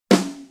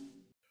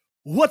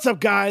What's up,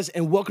 guys,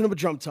 and welcome to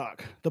Drum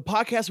Talk, the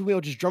podcast where we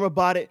don't just drum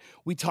about it,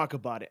 we talk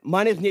about it.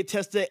 My name is Nate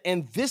Testa,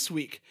 and this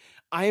week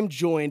I am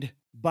joined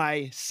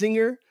by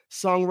singer,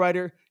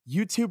 songwriter,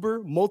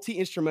 YouTuber,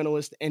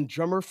 multi-instrumentalist, and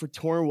drummer for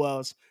Torn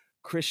Wells,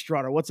 Chris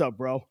Strutter. What's up,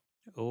 bro?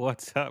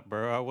 What's up,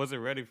 bro? I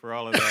wasn't ready for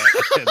all of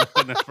that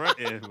in the front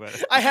end,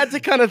 but I had to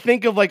kind of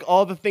think of like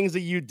all the things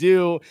that you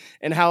do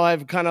and how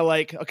I've kind of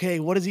like, okay,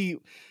 what does he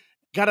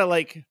gotta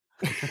like?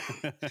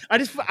 I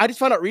just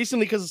found out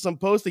recently because of some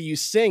post that you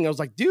sing. I was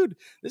like, dude,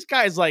 this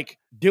guy's like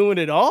doing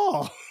it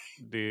all.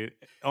 dude,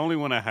 only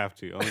when I have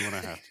to. Only when I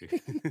have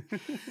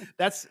to.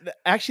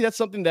 That's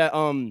something that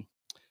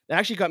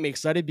actually got me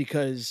excited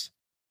because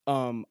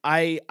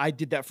I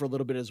did that for a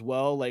little bit as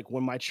well. Like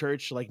when my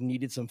church like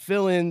needed some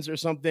fill-ins or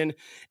something,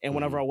 and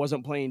whenever Mhm. I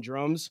wasn't playing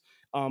drums,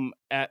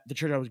 at the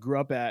church I was grew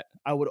up at,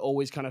 I would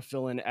always kind of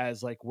fill in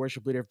as like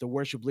worship leader if the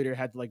worship leader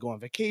had to like go on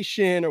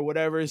vacation or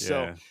whatever.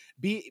 So Yeah,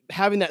 be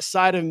having that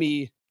side of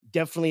me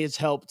definitely has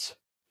helped,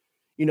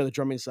 the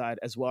drumming side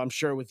as well. I'm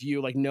sure with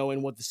you, like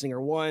knowing what the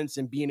singer wants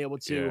and being able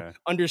to yeah,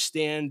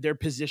 understand their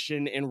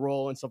position and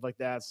role and stuff like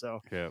that. So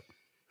yep.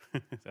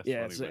 That's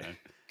yeah, funny, it's man.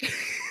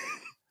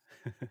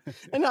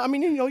 and I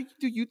mean, you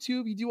do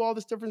YouTube, you do all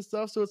this different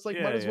stuff, so it's like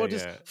might Yeah, as yeah, well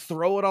just yeah.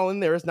 throw it all in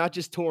there. It's not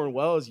just touring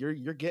wells. You're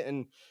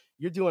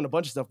doing a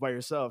bunch of stuff by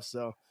yourself.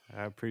 So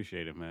I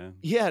appreciate it, man.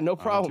 yeah, no Honored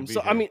to problem. be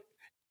So I here. mean,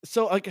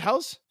 so like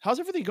how's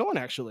everything going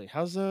actually?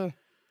 How's Dude,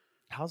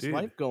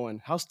 life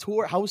going? How's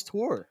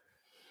tour?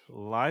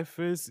 life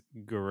is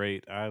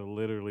great. I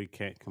literally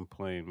can't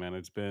complain, man.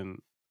 It's been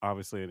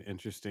obviously an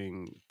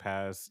interesting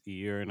past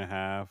year and a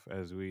half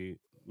as you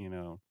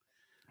know,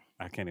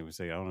 I can't even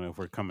say I don't know if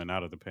we're coming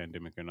out of the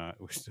pandemic or not.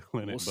 We're still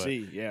in We'll it, but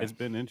see. Yeah. it's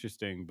been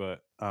interesting.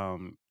 But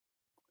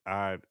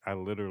I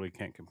literally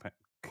can't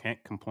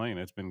complain.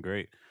 It's been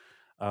great.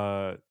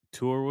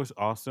 Tour was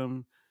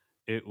awesome.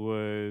 It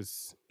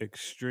was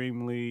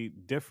extremely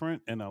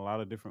different in a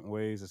lot of different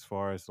ways as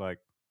far as like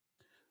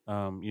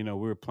we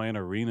were playing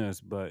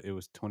arenas, but it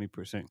was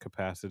 20%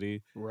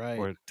 capacity Right.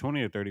 or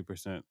 20 or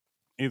 30%.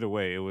 Either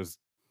way,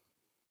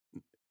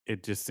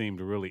 it just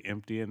seemed really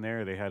empty in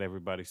there. They had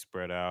everybody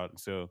spread out.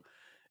 So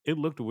it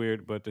looked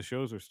weird, but the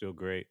shows were still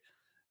great.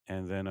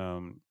 And then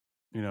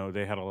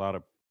they had a lot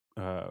of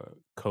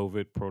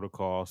COVID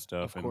protocol Of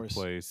stuff in course.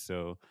 place.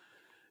 So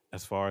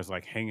as far as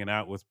like hanging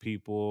out with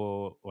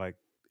people like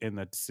in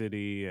the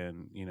city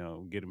and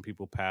getting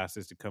people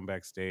passes to come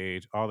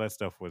backstage, all that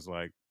stuff was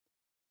like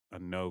a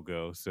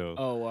no-go. So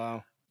Oh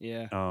wow.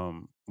 Yeah.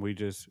 we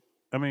just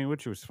I mean,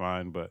 which was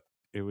fine, but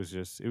it was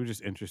just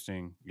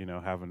interesting,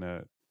 having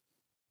to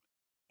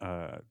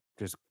uh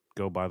just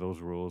go by those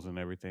rules and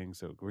everything.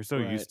 So we're so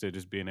Right. used to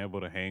just being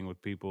able to hang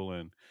with people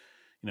and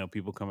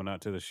people coming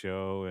out to the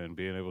show and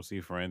being able to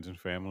see friends and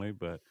family,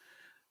 but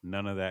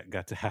none of that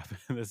got to happen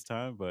this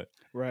time. But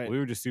Right. we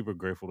were just super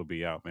grateful to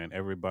be out, man.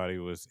 Everybody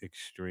was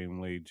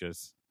extremely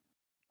just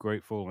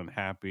grateful and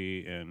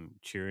happy and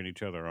cheering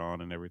each other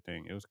on and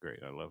everything. It was great.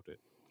 I loved it.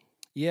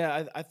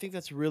 Yeah, I think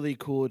that's really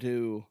cool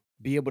to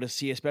be able to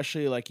see,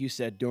 especially like you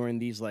said, during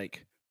these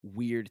like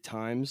weird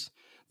times.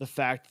 The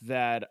fact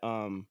that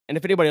and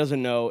if anybody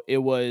doesn't know, it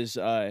was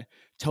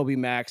Toby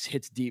Max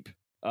Hits Deep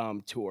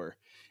tour.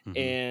 Hmm.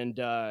 And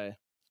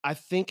I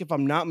think if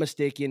I'm not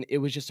mistaken, it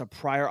was just a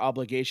prior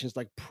obligations,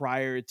 like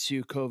prior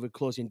to COVID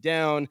closing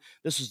down.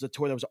 This was the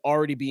tour that was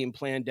already being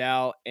planned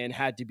out and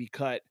had to be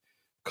cut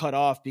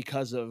off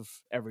because of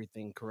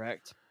everything,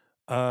 correct?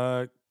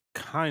 Uh,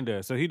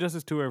 Kinda. So he does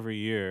this tour every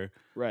year.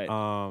 Right.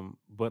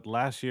 But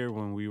last year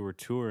when we were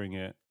touring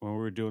it, when we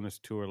were doing this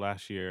tour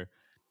last year,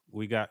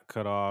 we got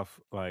cut off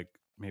like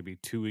maybe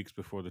 2 weeks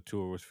before the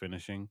tour was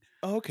finishing.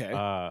 Oh, okay.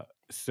 Uh,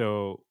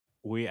 so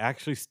we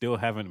actually still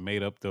haven't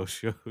made up those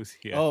shows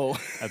yet. Oh.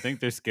 I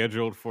think they're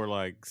scheduled for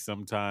like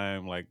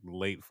sometime like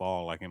late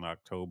fall, like in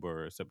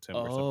October or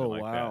September, something Oh,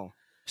 like that. wow.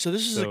 So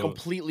this is a So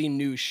completely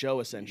new show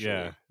yeah,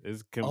 essentially.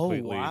 it's Oh,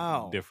 completely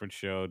wow. different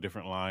show,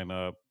 different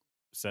lineup,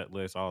 set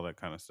list, all that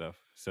kind of stuff.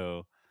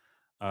 So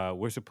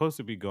we're supposed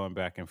to be going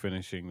back and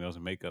finishing those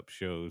makeup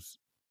shows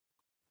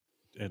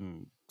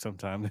in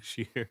sometime this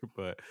year,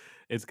 but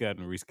it's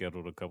gotten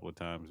rescheduled a couple of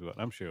times. But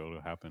I'm sure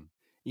it'll happen.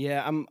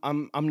 Yeah,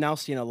 I'm now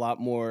seeing a lot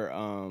more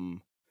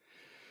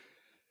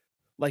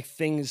like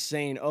things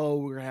saying, "Oh,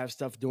 we're gonna have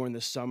stuff during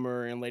the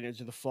summer and later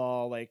into the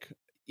fall." Like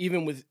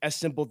even with as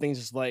simple things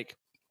as like,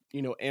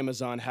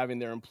 Amazon having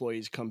their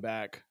employees come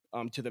back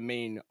to the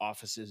main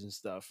offices and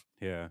stuff.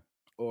 Yeah,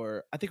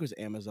 Or I think it was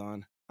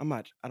Amazon.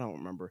 I don't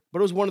remember. But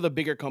it was one of the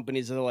bigger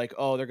companies that are like,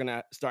 "Oh, they're going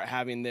to start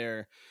having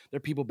their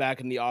people back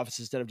in the office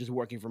instead of just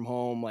working from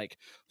home, like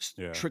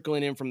yeah,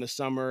 trickling in from the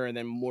summer and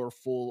then more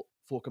full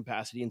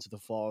capacity into the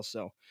fall."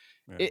 So,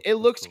 yeah. it That's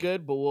looks cool.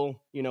 good, but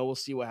we'll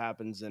see what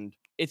happens, and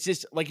it's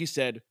just like you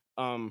said,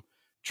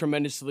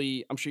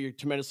 tremendously I'm sure you're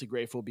tremendously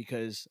grateful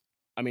because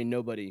I mean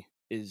nobody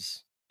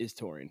is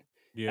touring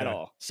at Yeah,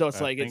 all. So it's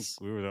I like think it's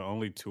we were the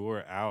only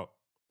tour out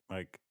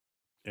like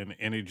in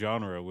any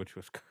genre, which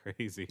was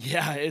crazy.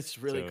 yeah, it's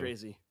really So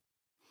crazy.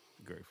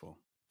 grateful.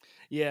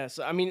 Yeah,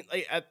 so I mean,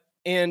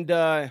 and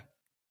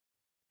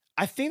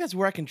I think that's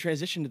where I can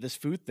transition to this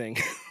food thing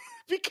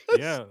because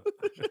Yeah.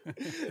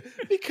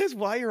 because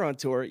while you're on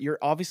tour, you're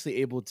obviously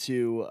able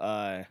to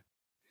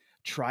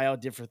try out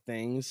different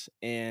things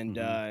and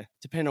Hmm.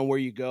 depending on where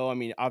you go. I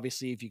mean,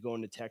 obviously if you go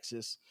into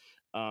Texas,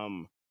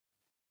 um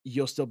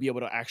you'll still be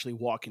able to actually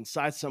walk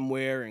inside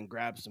somewhere and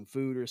grab some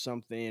food or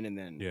something and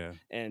then Yeah.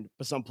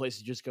 but some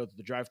places just go to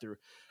the drive-through.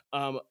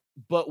 Um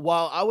but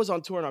while I was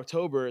on tour in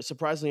October,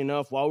 surprisingly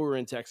enough, while we were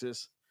in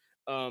Texas,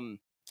 um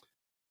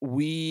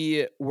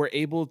we were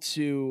able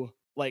to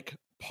like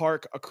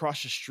park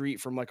across the street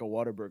from like a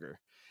Whataburger.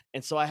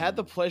 And so I had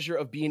the Mm. pleasure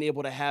of being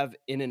able to have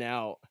In and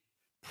Out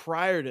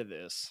prior to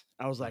this.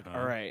 I was like, all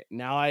Uh-huh. right,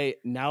 now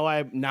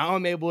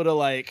I'm able to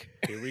like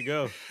Here we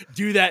go.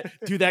 do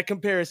that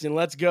comparison.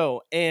 Let's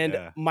go. And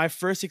Yeah. my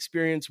first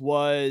experience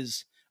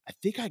was I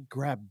think I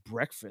grabbed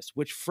breakfast,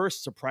 which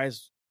first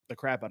surprised the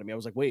crap out of me. I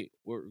was like, wait,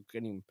 we're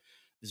getting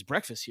this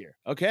breakfast here.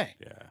 Okay,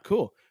 Yeah.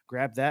 cool.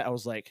 Grab that. I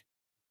was like,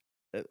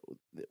 uh,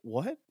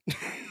 what?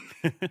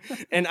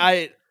 And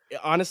I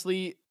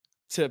honestly,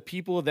 to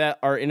people that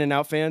are In and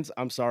Out fans,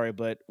 I'm sorry,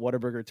 but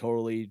Whataburger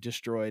totally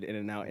destroyed In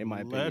and Out in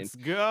my opinion. Let's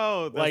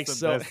go. That's Like the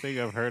so best thing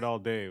I've heard all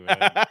day,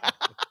 man.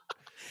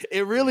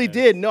 it really Yes.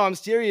 did. No, I'm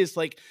serious.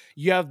 Like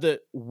you have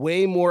the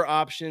way more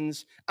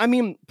options. I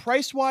mean,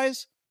 price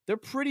wise, they're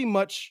pretty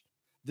much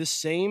the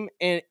same.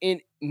 And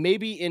in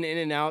maybe in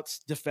In-N-Out's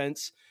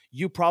defense,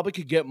 you probably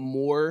could get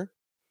more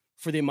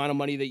for the amount of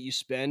money that you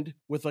spend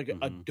with like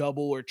a Hmm.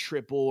 double or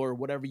triple or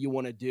whatever you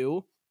want to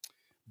do.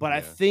 But I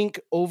Yeah. think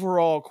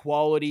overall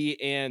quality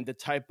and the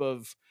type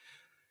of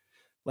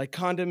like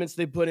condiments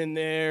they put in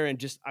there and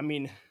just I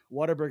mean,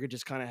 Whataburger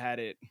just kind of had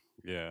it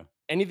Yeah.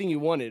 anything you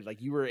wanted,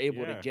 like you were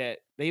able to Yeah. get.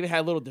 They even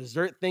had little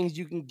dessert things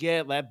you can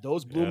get. Like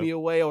those blew me Yep.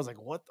 away. I was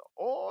like, what the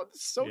oh, this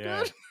is so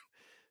Yeah. good.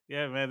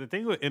 Yeah, man. The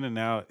thing with In and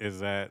Out is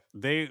that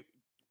they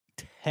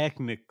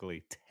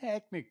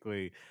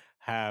technically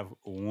have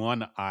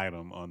one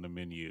item on the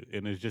menu,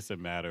 and it's just a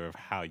matter of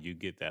how you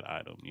get that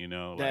item,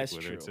 like That's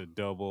whether it's true. a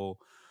double,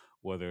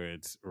 whether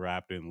it's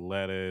wrapped in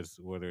lettuce,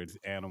 whether it's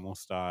animal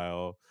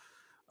style.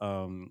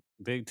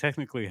 They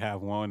technically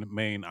have one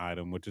main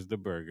item, which is the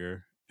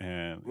burger.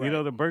 And Right.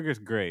 the burger's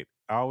great.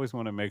 I always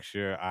want to make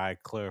sure I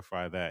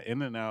clarify that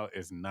In and Out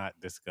is not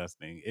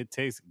disgusting. It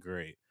tastes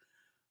great.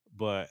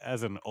 But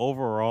as an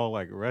overall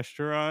like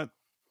restaurant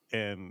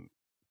and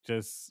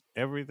just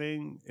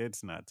everything,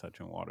 it's not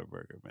touching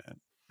Whataburger,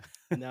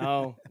 man.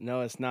 No,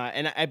 no, it's not.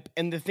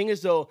 And the thing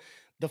is though,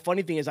 the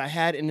funny thing is I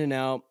had In and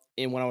Out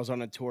in when I was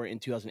on a tour in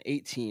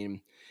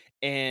 2018,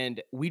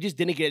 and we just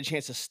didn't get a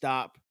chance to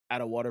stop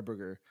at a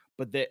Whataburger.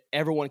 But that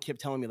everyone kept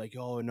telling me like,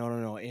 "Oh no, no,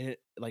 no! And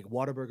like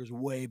Whataburger's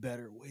way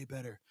better, way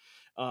better."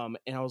 And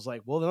I was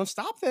like, "Well, then let's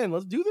stop. Then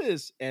let's do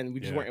this." And we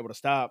just Yeah. weren't able to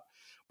stop.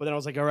 But then I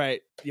was like, "All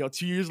right,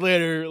 2 years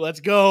later,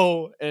 let's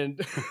go." And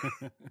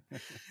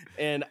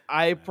and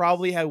I Nice.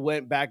 probably had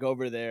went back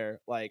over there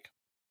like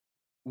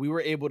we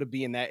were able to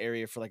be in that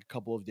area for like a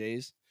couple of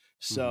days.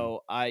 Hmm.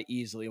 So I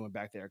easily went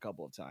back there a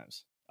couple of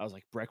times. I was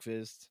like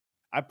breakfast.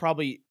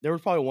 There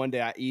was probably one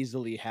day I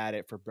easily had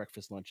it for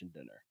breakfast, lunch, and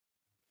dinner.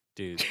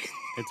 Dude,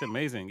 it's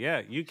amazing.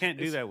 Yeah, you can't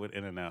do It's that with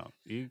In and Out.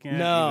 You go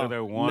no, there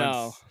no.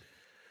 once,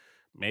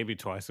 maybe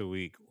twice a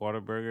week.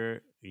 Whataburger,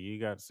 you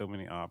got so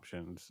many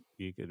options.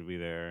 You could be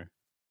there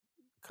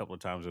a couple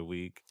of times a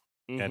week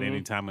at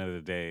any Mhm. time of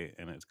the day,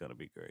 and it's gonna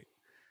be great.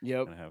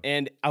 Yep. Gonna have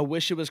And I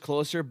wish it was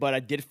closer, but I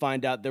did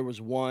find out there was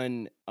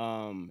one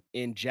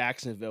in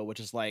Jacksonville, which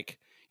is like,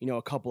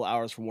 a couple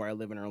hours from where I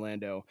live in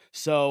Orlando.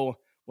 So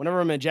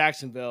whenever I'm in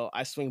Jacksonville,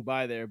 I swing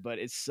by there, but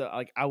it's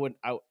like I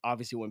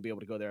obviously wouldn't be able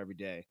to go there every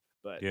day,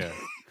 but yeah.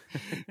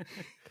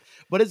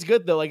 but it's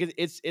good though. Like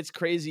it's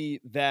crazy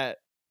that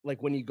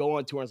like when you go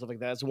on tour and stuff like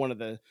that, that's one of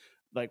the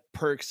like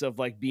perks of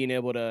like being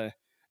able to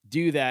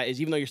do that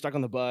is even though you're stuck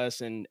on the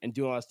bus and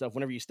doing all that stuff,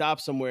 whenever you stop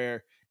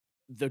somewhere,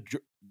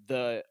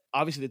 the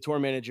obviously the tour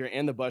manager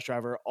and the bus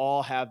driver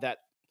all have that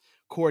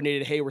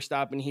coordinated. Hey, we're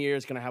stopping here.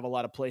 It's gonna have a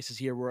lot of places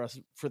here where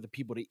for the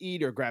people to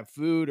eat or grab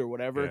food or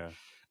whatever.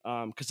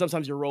 Yeah. Because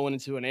sometimes you're rolling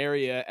into an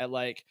area at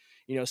like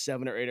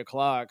 7 or 8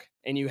 o'clock,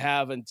 and you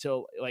have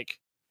until like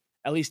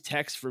at least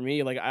text for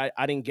me. Like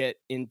I didn't get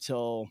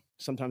until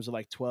sometimes at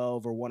like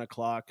 12 or 1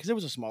 o'clock because it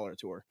was a smaller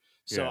tour.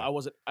 So Yeah.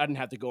 I didn't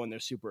have to go in there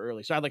super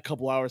early. So I had like a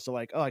couple hours to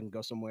like, oh, I can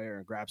go somewhere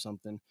and grab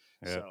something.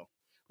 Yeah. So For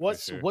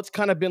what's sure. what's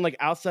kind of been like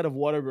outside of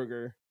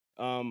Whataburger,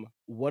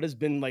 what has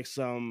been like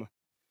some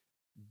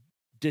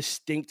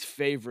distinct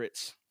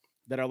favorites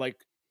that are like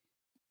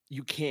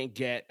you can't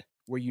get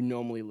where you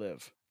normally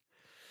live?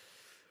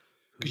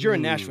 Because you're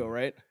in Nashville, Ooh.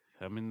 right?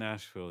 I'm in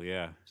Nashville,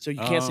 yeah. So you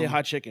can't say Um,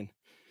 hot chicken.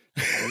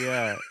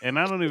 yeah, and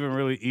I don't even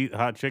really eat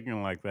hot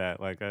chicken like that.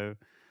 Like Oh,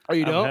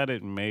 you I've don't? had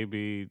it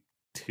maybe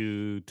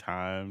 2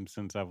 times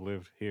since I've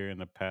lived here in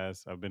the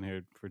past. I've been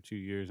here for 2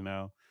 years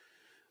now.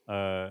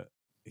 Uh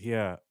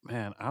yeah,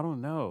 man, I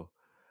don't know.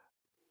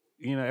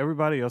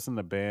 Everybody else in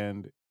the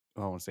band,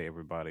 I won't say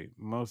everybody.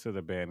 Most of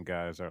the band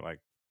guys are like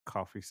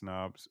coffee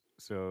snobs.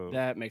 So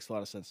That makes a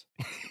lot of sense.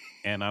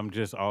 and I'm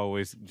just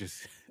always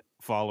just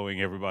following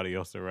everybody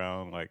else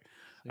around. Like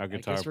Like, our I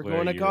guitar guess we're player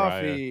going to Uriah.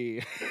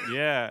 coffee.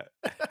 Yeah,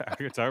 our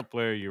guitar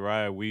player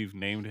Uriah. We've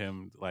named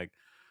him like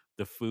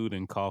the food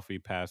and coffee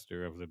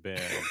pastor of the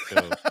band.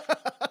 So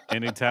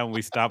anytime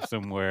we stop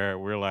somewhere,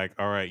 we're like,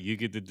 all right, you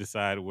get to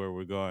decide where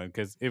we're going.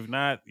 Because if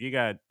not, you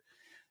got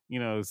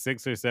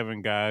 6 or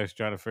 7 guys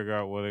trying to figure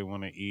out what they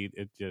want to eat.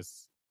 It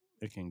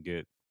can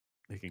get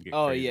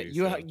Oh yeah, crazy.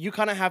 So you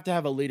kind of have to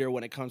have a leader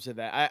when it comes to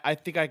that. I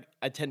think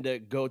I tend to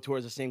go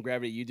towards the same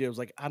gravity you do. I was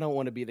like, I don't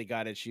want to be the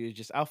guy that choose.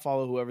 Just I'll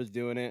follow whoever's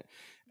doing it,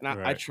 and I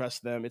right,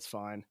 trust them. It's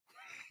fine.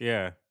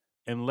 yeah.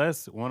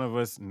 Unless one of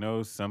us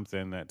knows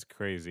something that's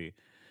crazy.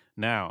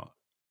 Now,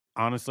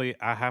 honestly,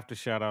 I have to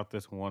shout out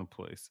this one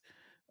place.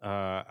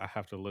 I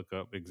have to look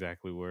up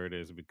exactly where it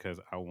is because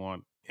I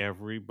want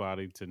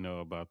everybody to know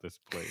about this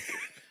place.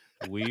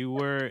 We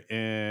were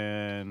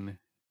in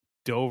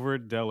Dover,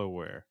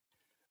 Delaware.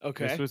 This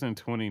Okay. was in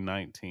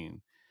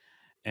 2019,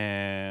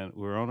 and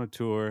we were on a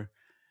tour,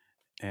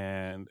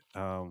 and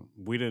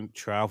we didn't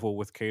travel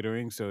with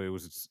catering, so it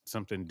was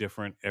something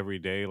different every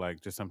day,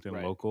 like just something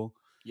Right. local.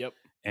 Yep.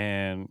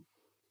 And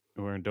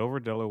we're in Dover,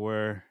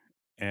 Delaware,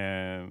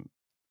 and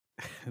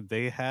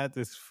they had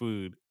this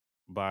food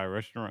by a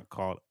restaurant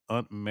called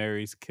Aunt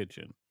Mary's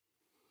Kitchen.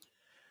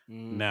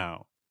 Mm,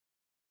 Now,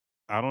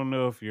 I don't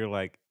know if you're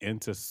like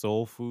into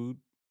soul food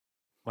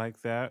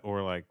like that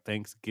or like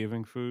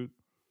Thanksgiving food,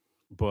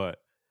 but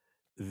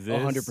this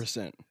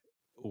 100%.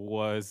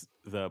 was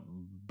the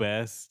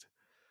best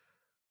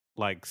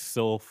like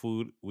soul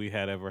food we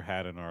had ever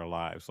had in our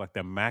lives. Like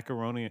the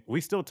macaroni,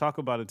 we still talk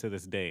about it to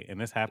this day, and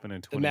this happened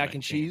in The mac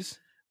and 2019. cheese.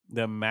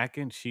 The mac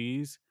and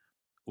cheese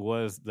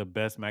was the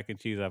best mac and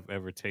cheese I've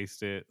ever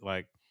tasted.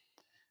 Like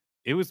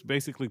it was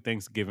basically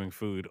Thanksgiving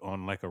food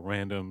on like a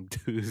random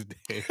Tuesday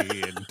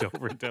in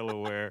Dover,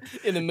 Delaware,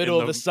 In the in middle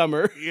of the the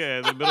summer. yeah,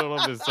 in the middle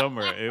of the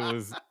summer. It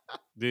was,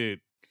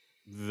 dude,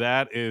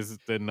 that is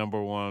the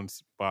number one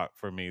spot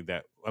for me.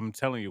 That I'm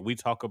telling you, we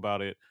talk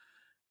about it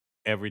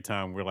every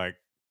time. We're like,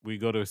 we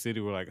go to a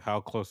city. We're like, how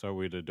close are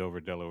we to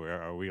Dover,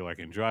 Delaware? Are we like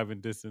in driving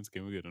distance?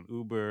 Can we get an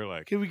Uber?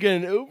 Like, Can we get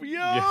an Uber?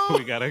 yeah, Yo!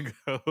 we gotta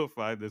go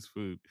find this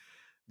food.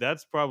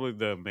 That's probably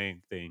the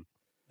main thing.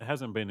 There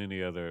hasn't been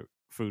any other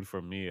food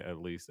for me, at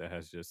least, that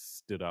has just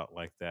stood out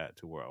like that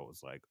to where I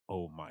was like,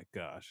 oh my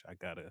gosh, I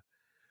gotta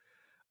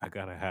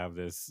have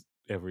this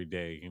every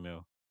day.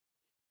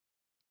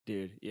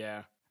 Dude,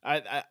 yeah.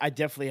 I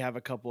definitely have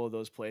a couple of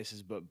those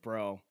places, but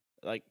bro,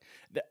 like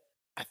the,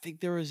 I think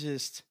there was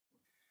this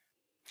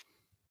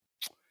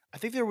I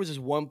think there was this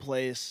one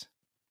place,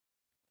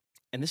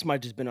 and this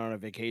might just been on a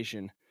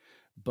vacation,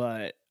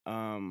 but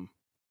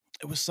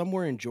it was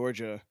somewhere in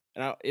Georgia,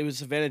 and it was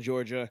Savannah,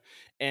 Georgia,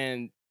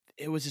 and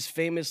it was this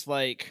famous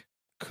like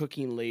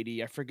cooking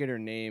lady. I forget her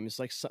name. It's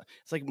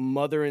like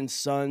mother and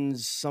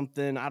sons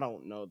something. I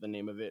don't know the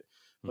name of it,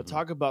 but Hmm.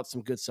 talk about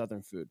some good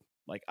Southern food.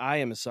 Like I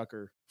am a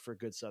sucker for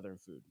good Southern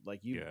food. Like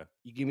Yeah.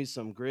 you give me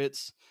some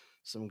grits,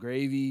 some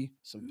gravy,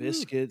 some Ooh.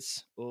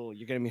 biscuits. Oh,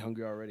 you're getting me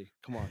hungry already.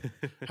 Come on,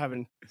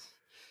 having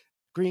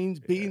greens,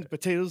 Yeah. beans,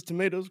 potatoes,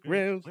 tomatoes,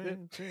 grams.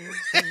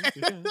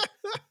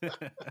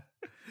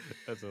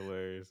 That's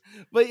hilarious.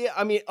 But yeah,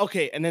 I mean,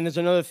 okay. And then there's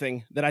another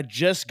thing that I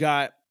just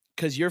got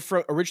because you're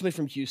originally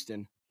from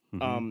Houston,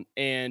 Hmm.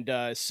 and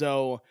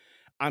so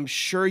I'm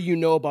sure you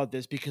know about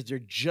this because they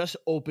just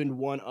opened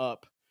one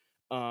up.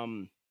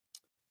 Um,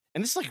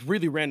 and this is like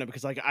really random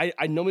because like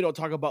I normally don't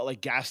talk about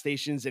like gas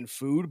stations and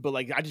food, but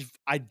like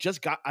I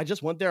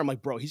just went there. I'm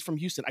like, bro, he's from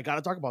Houston. I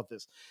gotta talk about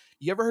this.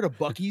 You ever heard of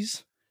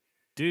Bucky's?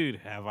 Dude,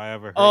 have I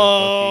ever heard of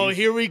Oh, Bucky's?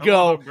 here we Come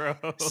go. on, bro.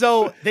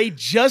 So they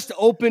just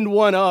opened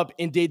one up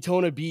in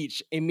Daytona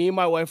Beach, and me and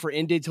my wife were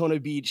in Daytona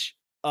Beach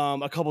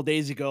a couple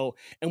days ago,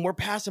 and we're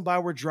passing by.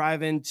 We're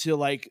driving to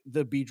like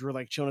the beach. We're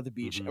like chilling at the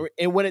beach, Hmm.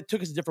 and when it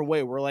took us a different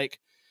way, we're like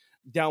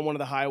down one of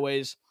the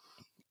highways,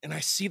 and I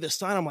see the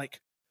sign. I'm like,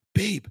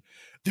 babe,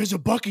 there's a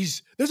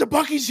Bucky's. There's a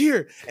Bucky's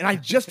here, and I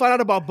just found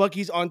out about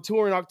Bucky's on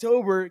tour in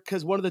October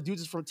because one of the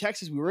dudes is from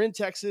Texas. We were in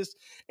Texas,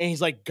 and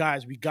he's like,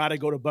 guys, we gotta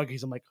go to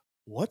Bucky's. I'm like,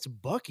 what's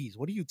Bucky's?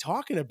 What are you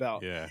talking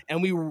about? Yeah.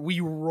 And we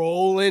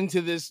roll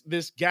into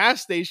this gas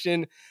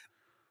station.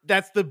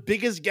 That's the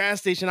biggest gas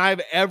station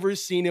I've ever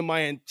seen in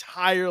my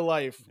entire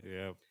life.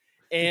 Yep.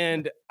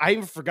 And I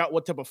even forgot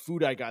what type of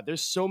food I got.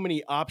 There's so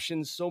many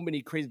options, so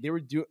many crazy. They were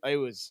doing.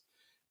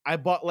 I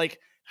bought like.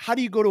 How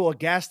do you go to a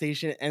gas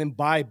station and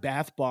buy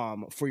bath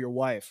bomb for your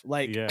wife?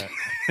 Like, Yeah.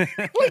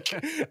 like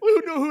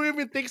who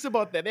even thinks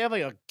about that? They have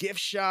like a gift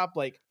shop.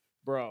 Like,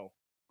 bro,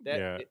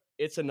 Yeah.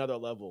 it's another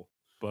level.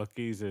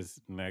 Bucky's is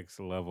next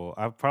level.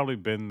 I've probably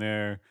been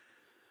there,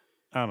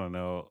 I don't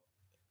know,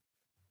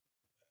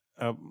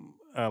 a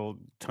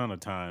ton of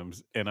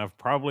times, and I've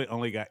probably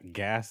only got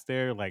gas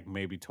there like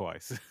maybe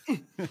twice.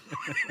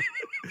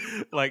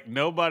 Like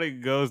nobody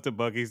goes to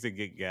Bucky's to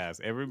get gas.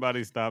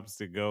 Everybody stops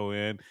to go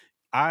in.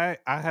 I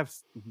have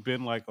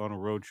been like on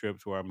road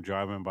trips where I'm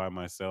driving by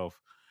myself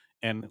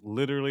and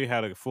literally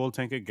had a full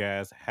tank of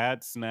gas,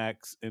 had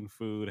snacks and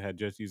food, had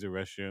just used a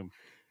restroom,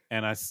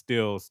 and I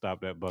still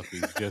stopped at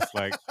Bucky's just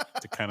like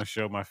to kind of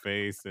show my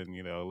face and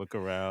look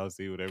around,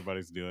 see what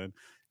everybody's doing.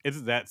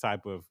 it's that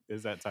type of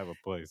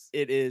place.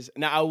 It is.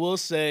 Now I will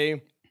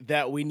say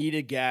that we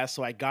needed gas,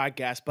 so I got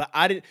gas, but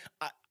I didn't.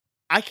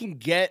 I can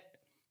get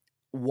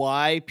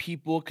why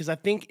people, because I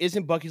think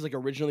isn't Bucky's like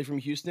originally from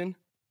Houston,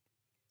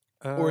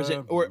 or is it,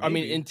 or I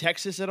mean Maybe in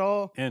Texas at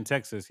all? in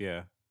Texas,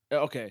 yeah,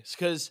 Okay,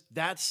 because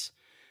that's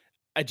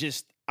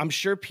I'm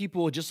sure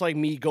people just like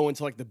me going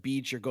to like the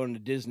beach or going to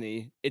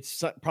Disney.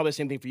 It's probably the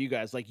same thing for you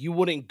guys. Like you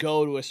wouldn't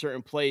go to a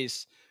certain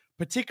place,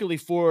 particularly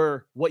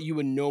for what you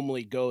would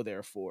normally go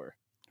there for.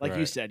 Like you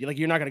right, said,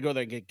 you're not gonna go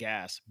there and get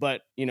gas,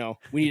 but we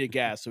needed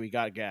gas, so we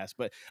got gas.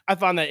 But I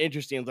found that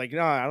interesting. It's like,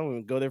 no, I don't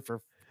even go there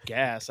for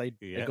gas. I go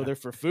yeah. there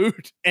for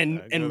food and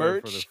I and go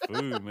there for the merch.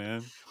 food,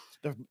 man.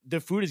 The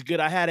food is good.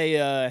 I had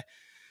a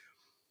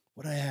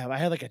what I have? I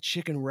had like a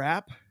chicken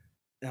wrap,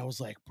 and I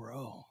was like,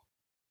 bro,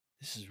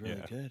 this is really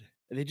Yeah, good.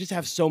 They just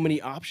have it's so many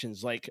good.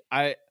 options. Like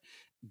I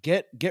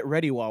get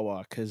ready,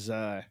 Wawa, because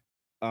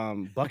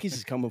Bucky's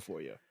is coming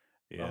for you,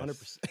 100. Yes,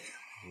 percent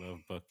love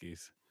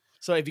Bucky's.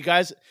 So if you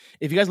guys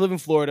live in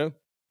Florida,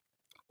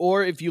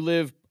 or if you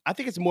live, I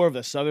think it's more of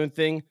a southern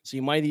thing. So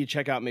you might need to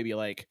check out maybe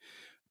like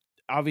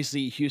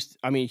obviously Houston.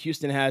 I mean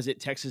Houston has it,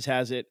 Texas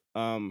has it.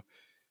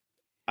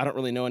 I don't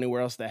really know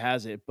anywhere else that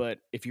has it, but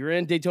if you're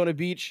in Daytona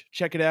Beach,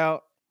 check it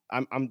out.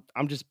 I'm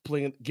just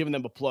giving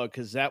them a plug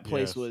because that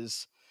place Yes.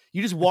 was.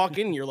 You just walk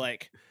in, and you're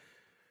like,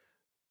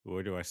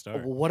 Where do I oh,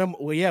 start?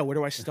 well, yeah, where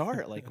do I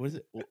start? Like, what is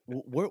it?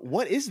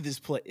 What is this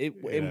place? And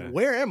Yeah,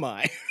 where am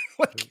I?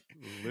 Like,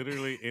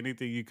 literally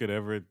anything you could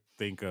ever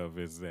think of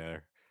is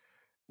there.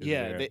 Is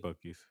yeah, there at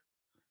Bucky's.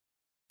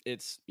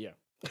 it's yeah.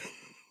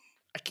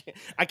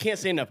 I can't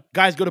say enough.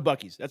 Guys, go to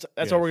Bucky's. That's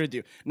all we're Yes,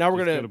 gonna do. Now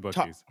we're just go gonna to talk.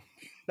 Bucky's.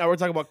 Now we're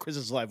talking about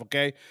Chris's life.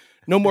 Okay,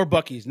 no more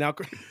Bucky's now.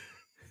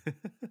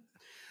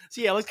 So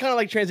yeah, let's kind of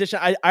like transition.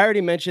 I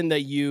already mentioned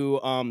that you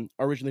are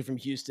originally from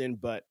Houston,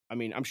 but I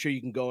mean I'm sure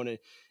you can go into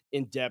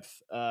in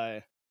depth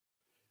and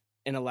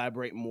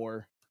elaborate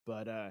more.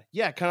 But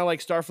yeah, kind of like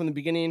start from the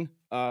beginning.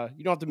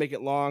 You don't have to make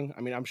it long.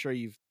 I mean, I'm sure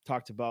you've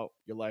talked about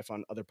your life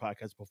on other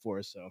podcasts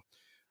before. So,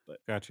 but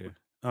Gotcha.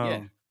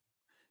 yeah,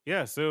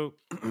 Yeah, so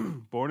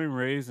born and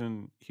raised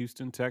in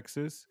Houston,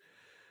 Texas.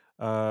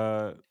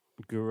 Uh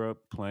Grew up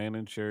playing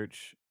in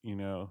church, you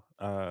know.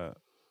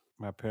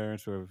 My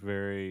parents were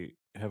very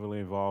heavily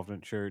involved in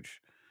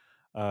church.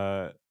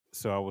 Uh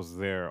so I was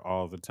there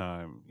all the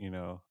time, you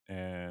know,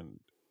 and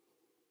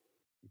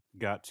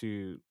got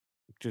to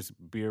just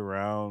be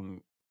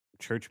around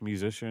church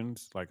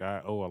musicians. Like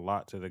I owe a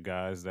lot to the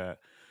guys that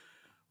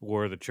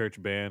were the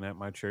church band at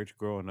my church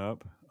growing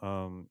up.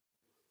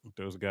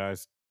 Those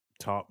guys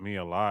taught me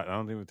a lot. I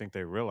don't even think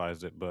they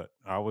realized it, but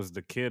I was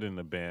the kid in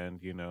the band,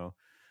 you know,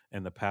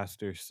 and the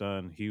pastor's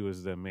son, he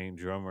was the main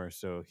drummer.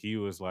 So he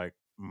was like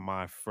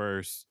my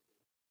first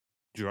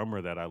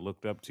drummer that I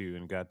looked up to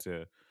and got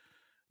to,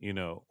 you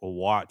know,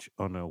 watch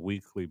on a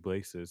weekly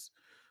basis.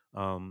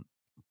 Um,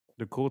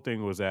 the cool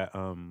thing was that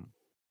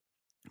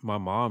my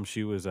mom,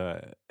 she was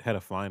head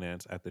of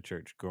finance at the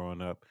church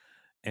growing up,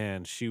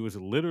 and she was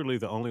literally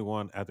the only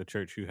one at the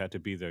church who had to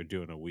be there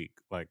during a week,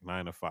 like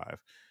 9 to 5.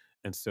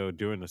 And so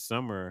during the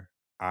summer,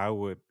 I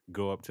would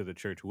go up to the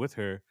church with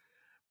her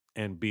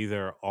and be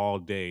there all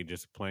day,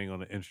 just playing on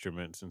the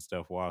instruments and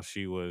stuff while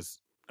she was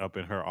up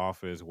in her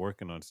office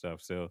working on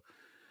stuff. So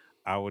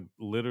I would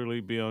literally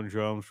be on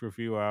drums for a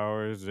few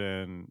hours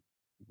and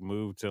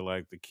move to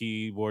like the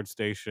keyboard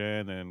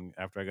station. And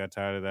after I got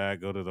tired of that,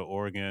 go to the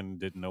organ.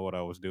 Didn't know what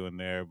I was doing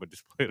there, but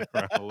just played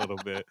around a little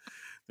bit.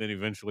 Then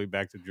eventually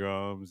back to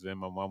drums. Then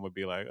my mom would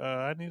be like,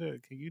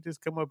 can you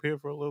just come up here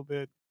for a little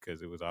bit?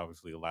 Because it was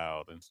obviously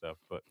loud and stuff.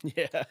 But,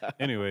 yeah,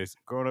 anyways,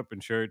 growing up in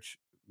church,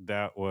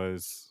 that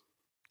was,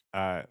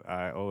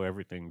 I owe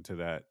everything to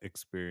that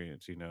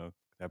experience, you know,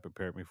 that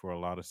prepared me for a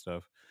lot of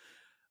stuff.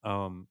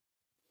 Um,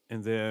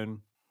 and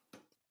then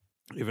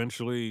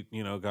eventually,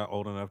 you know, got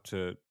old enough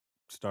to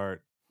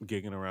start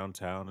gigging around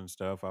town and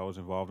stuff. I was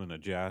involved in a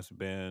jazz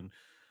band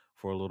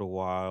for a little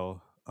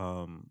while.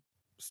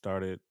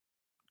 Started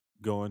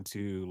going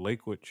to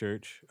Lakewood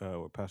Church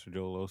with Pastor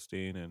Joel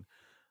Osteen, and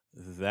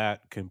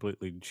that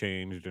completely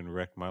changed and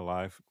wrecked my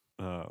life.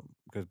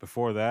 Because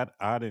before that,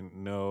 I didn't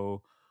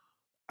know,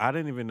 I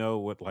didn't even know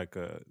what like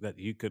a that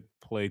you could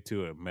play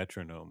to a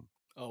metronome.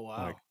 oh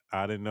Like wow.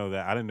 I didn't know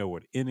that. I didn't know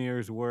what in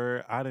ears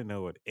were. I didn't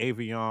know what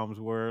avioms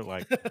were.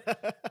 Like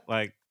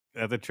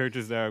at the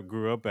churches that I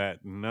grew up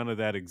at, none of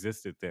that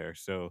existed there.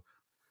 So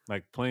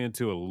like playing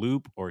to a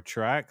loop or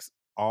tracks,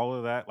 all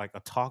of that, like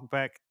a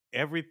talkback,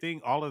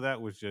 everything, all of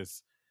that was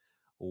just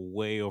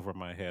way over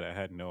my head. I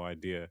had no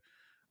idea.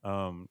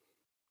 Um,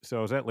 so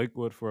I was at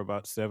Lakewood for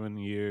about 7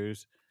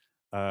 years,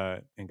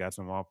 and got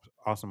some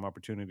awesome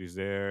opportunities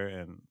there,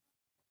 and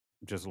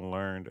just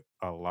learned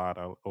a lot.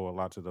 I owe a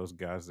lot to those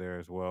guys there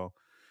as well,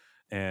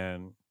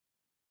 and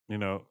you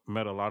know,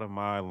 met a lot of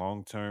my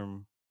long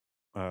term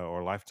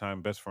or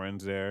lifetime best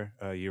friends there.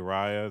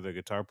 Uriah, the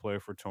guitar player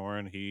for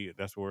Torn,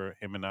 that's where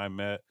him and I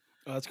met.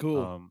 Oh, that's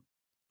cool. Um,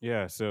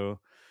 yeah, so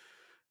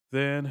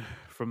then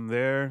from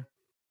there,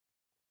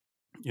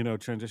 you know,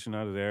 transitioned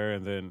out of there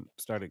and then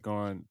started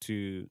going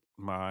to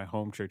my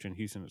home church in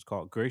Houston is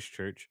called Grace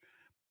Church,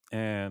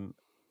 and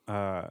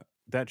uh,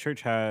 that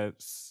church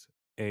has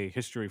a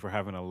history for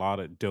having a lot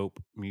of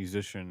dope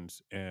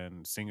musicians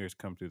and singers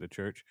come through the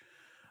church.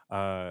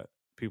 Uh,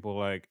 People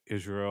like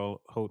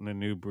Israel Houghton and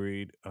New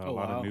Breed. A Oh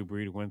lot of wow. New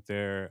Breed went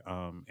there.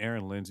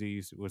 Aaron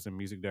Lindsay was a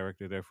music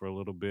director there for a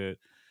little bit.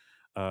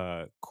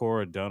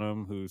 Cora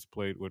Dunham, who's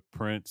played with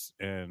Prince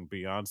and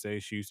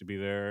Beyonce, she used to be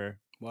there.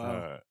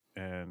 Wow. Uh,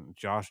 and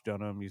Josh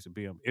Dunham used to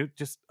be. It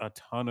just a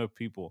ton of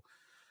people.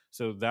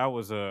 So that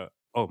was a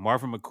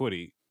Marvin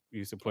McQuitty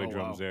used to play Oh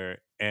drums wow. there,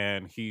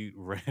 and he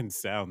ran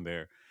sound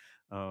there.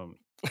 Um,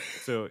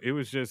 so it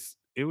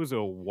was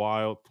a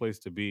wild place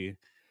to be,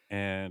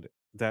 and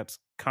that's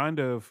kind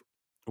of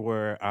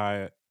where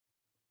I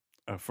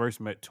first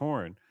met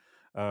Torn.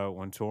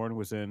 When Torn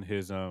was in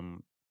his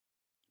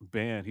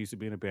band, he used to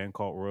be in a band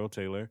called Royal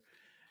Taylor,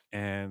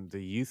 and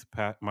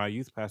my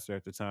youth pastor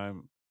at the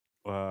time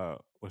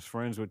was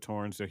friends with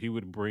Torn, so he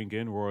would bring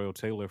in Royal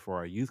Taylor for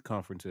our youth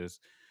conferences,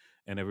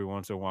 and every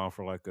once in a while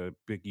for like a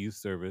big youth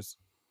service.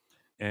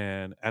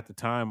 And at the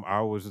time,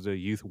 I was the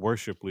youth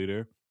worship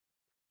leader,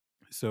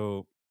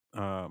 so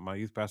my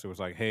youth pastor was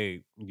like,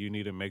 "Hey, you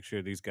need to make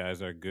sure these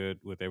guys are good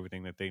with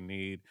everything that they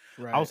need."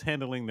 I Right. was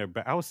handling their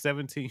I was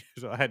 17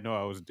 years old. I had no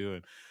I was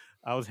doing.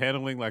 I was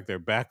handling like their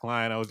back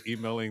line. I was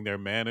emailing their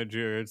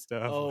manager and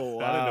stuff. Oh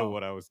I didn't know wow.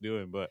 what I was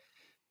doing, but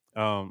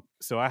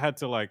so I had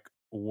to like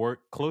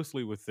work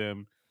closely with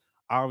them,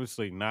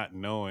 obviously not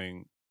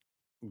knowing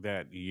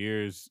that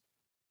years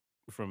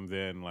from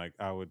then, like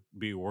I would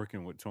be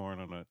working with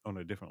Torn on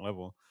a different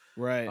level.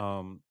 Right.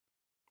 Um,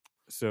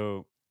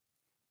 so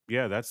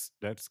yeah, that's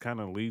kind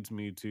of leads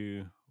me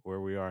to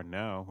where we are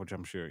now, which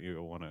I'm sure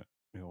you'll want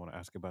to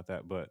ask about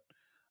that. But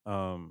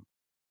um,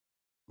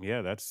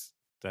 yeah, that's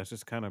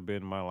just kind of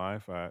been my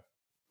life. I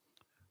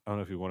don't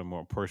know if you wanted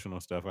more personal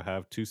stuff. I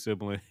have two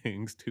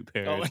siblings, two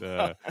Oh, parents.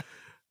 Uh,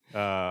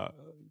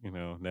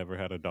 never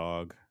had a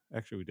dog.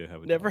 Actually, we did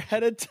have a never dog,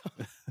 had a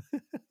time.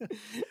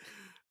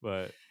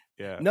 but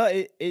yeah, No,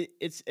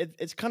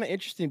 it's kind of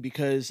interesting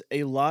because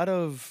a lot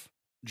of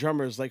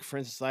drummers, like for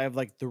instance, I have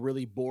like the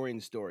really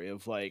boring story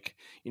of like,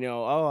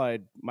 oh,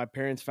 my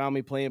parents found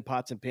me playing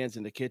pots and pans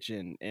in the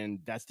kitchen, and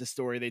that's the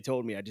story they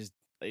told me.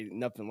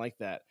 Nothing like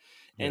that.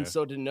 And yeah,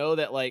 so to know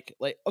that, like,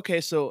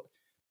 okay, so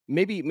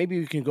maybe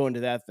we can go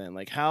into that then.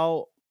 Like,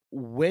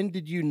 when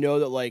did you know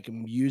that like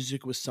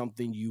music was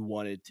something you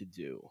wanted to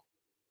do?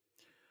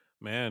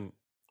 man.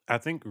 I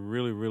think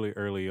really, really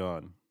early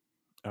on,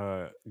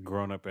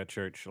 growing up at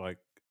church, like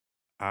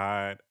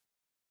I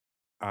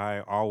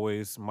I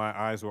always my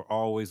eyes were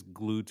always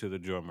glued to the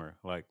drummer.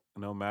 Like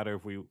no matter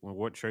if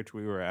what church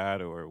we were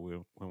at or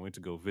when we went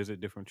to go visit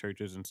different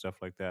churches and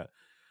stuff like that,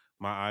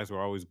 my eyes were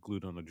always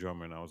glued on the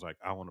drummer, and I was like,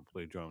 I want to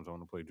play drums. I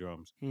want to play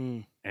drums.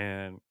 Hmm.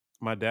 And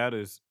my dad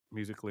is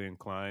musically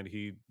inclined.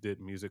 He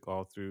did music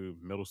all through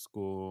middle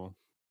school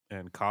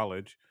and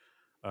college,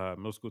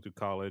 middle school through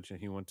college, and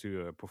he went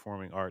to a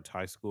performing arts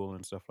high school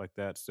and stuff like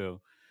that.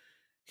 So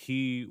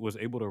he was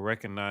able to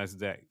recognize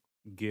that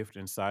gift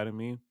inside of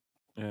me,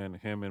 and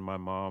him and my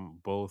mom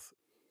both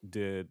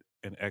did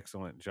an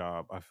excellent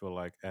job, I feel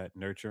like, at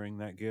nurturing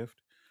that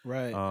gift.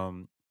 Right.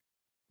 um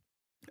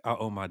I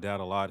owe my dad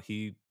a lot.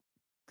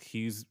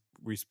 He's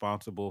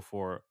responsible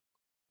for,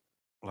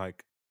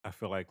 like, I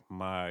feel like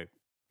my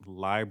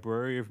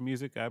library of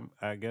music.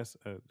 I guess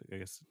I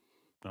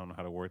don't know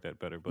how to word that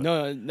better, but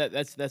No,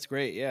 that's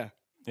great. Yeah.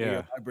 Yeah, your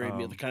yeah. library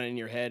kind of in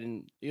your head,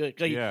 and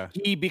like Yeah.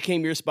 he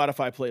became your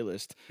Spotify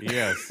playlist.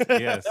 Yes,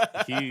 yes.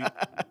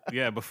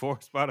 Yeah, before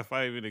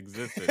Spotify even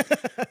existed.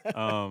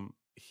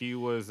 He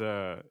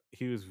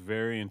was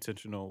very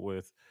intentional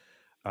with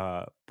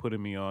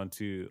putting me on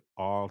to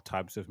all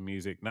types of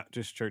music, not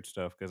just church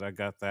stuff, because I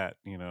got that,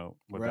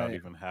 without Right,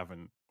 even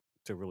having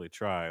to really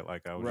try.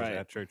 Like I was just right,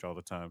 at church all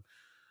the time.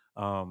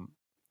 Um,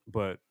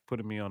 but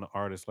putting me on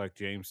artists like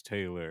James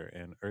Taylor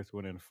and Earth,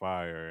 Wind and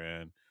Fire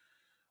and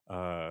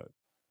uh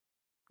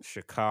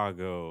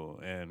Chicago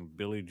and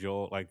Billy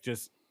Joel, like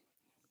just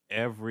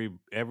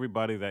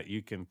everybody that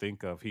you can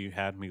think of, he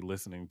had me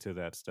listening to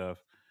that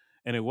stuff.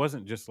 And it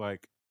wasn't just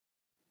like,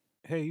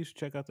 hey, you should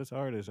check out this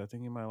artist, I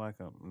think you might like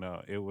him.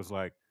 No, it was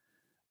like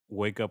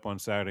wake up on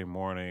Saturday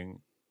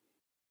morning,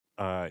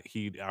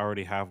 he'd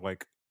already have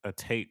like a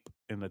tape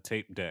in the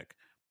tape deck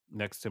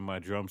next to my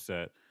drum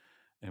set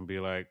and be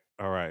like,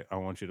 all right, I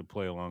want you to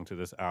play along to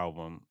this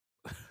album,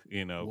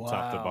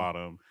 top to wow,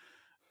 bottom,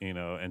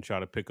 and try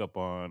to pick up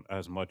on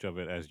as much of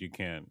it as you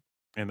can.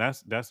 And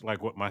that's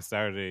like what my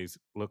Saturdays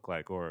look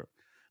like, or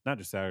not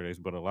just Saturdays,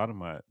 but a lot of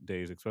my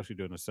days, especially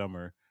during the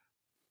summer,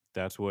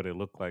 that's what it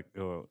looked like.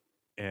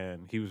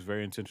 And he was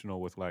very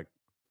intentional with like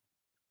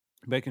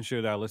making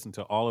sure that I listened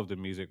to all of the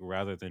music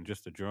rather than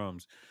just the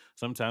drums.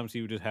 Sometimes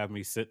he would just have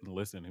me sit and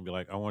listen and be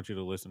like, I want you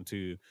to listen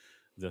to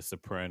the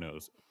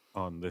Sopranos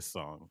on this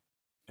song.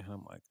 And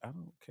I'm like, I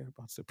don't care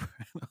about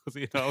Sopranos.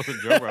 I was a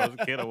drummer. I was a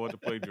kid. I wanted to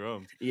play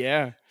drums.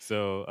 yeah,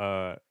 So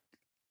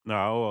no,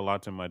 I owe a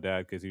lot to my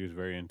dad because he was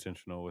very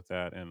intentional with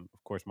that. And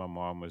of course my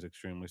mom was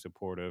extremely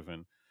supportive.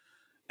 And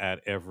at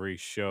every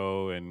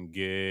show and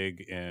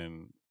gig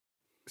and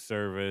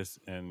service,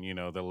 and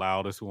the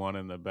loudest one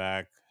in the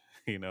back,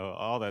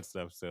 all that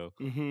stuff. So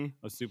Hmm.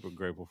 I'm super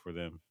grateful for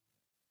them.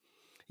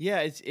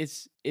 Yeah,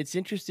 it's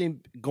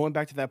interesting going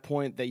back to that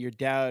point that your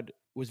dad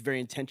was very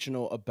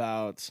intentional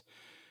about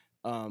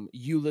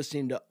you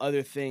listening to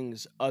other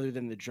things other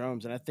than the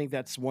drums, and I think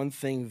that's one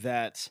thing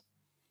that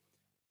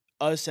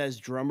us as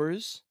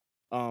drummers,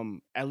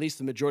 at least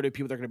the majority of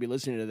people that are going to be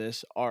listening to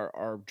this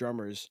are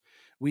drummers.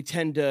 We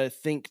tend to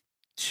think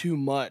too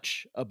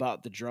much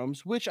about the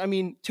drums, which I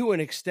mean, to an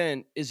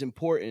extent, is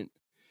important,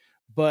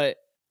 but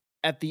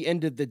at the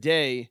end of the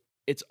day,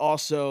 it's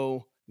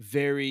also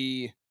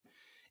very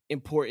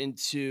important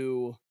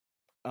to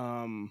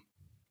um,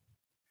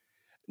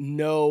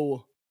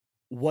 know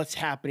what's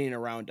happening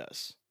around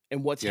us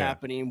and what's Yeah.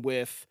 happening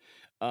with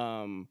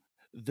um,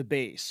 the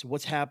bass,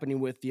 what's happening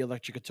with the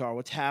electric guitar,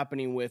 what's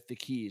happening with the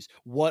keys,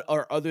 what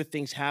are other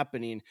things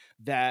happening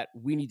that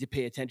we need to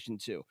pay attention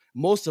to.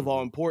 Most of all,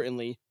 Hmm.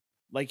 importantly,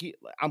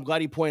 I'm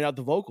glad he pointed out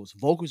the vocals.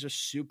 Vocals are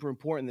super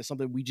important. That's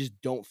something we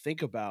just don't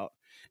think about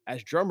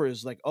as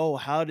drummers. Like, oh,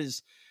 how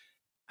does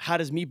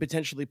me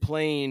potentially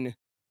playing,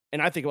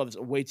 and I think about this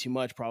way too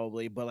much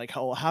probably, but like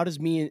how does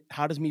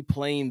me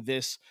playing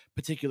this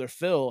particular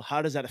fill,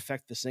 how does that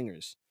affect the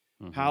singers?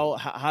 Hmm.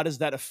 How does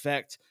that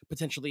affect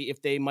potentially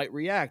if they might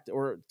react,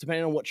 or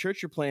depending on what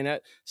church you're playing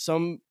at,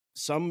 some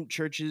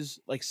churches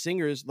like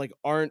singers like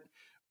aren't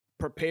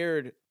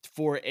prepared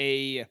for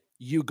a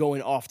you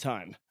going off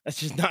time.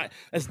 That's not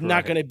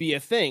Right. going to be a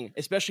thing,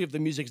 especially if the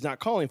music's not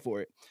calling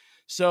for it.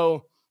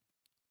 So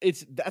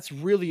that's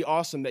really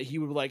awesome that he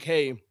would be like,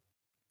 hey,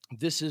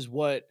 this is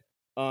what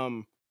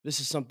this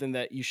is something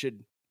that you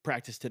should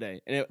practice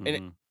today.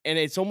 Hmm. And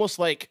it's almost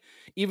like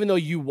even though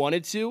you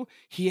wanted to,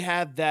 he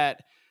had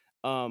that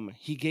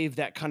he gave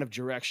that kind of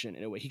direction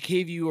in a way. He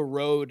gave you a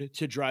road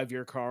to drive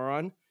your car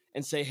on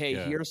and say, "Hey, Yeah.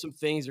 here are some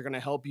things that are going to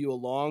help you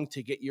along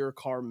to get your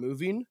car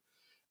moving."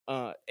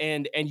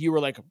 And you were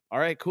like, "All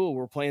right, cool.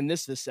 We're playing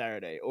this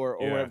Saturday," or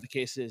Yeah. whatever the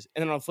case is.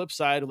 And then on the flip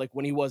side, like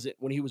when he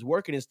was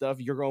working and stuff,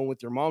 you're going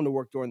with your mom to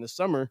work during the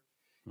summer,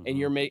 and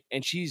Hmm.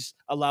 and she's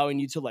allowing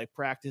you to like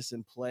practice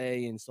and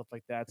play and stuff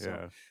like that. So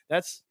Yeah.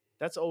 that's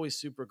always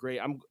super great.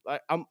 I'm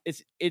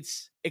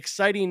it's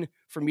exciting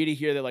for me to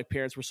hear that like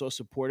parents were so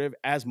supportive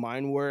as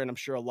mine were, and I'm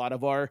sure a lot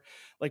of our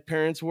like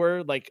parents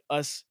were, like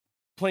us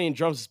playing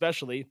drums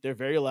especially. They're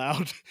very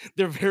loud.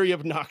 They're very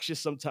obnoxious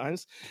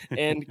sometimes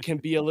and can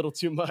be a little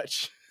too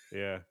much.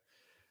 Yeah.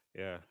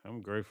 Yeah.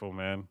 I'm grateful,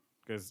 man.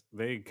 Because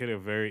they could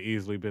have very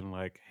easily been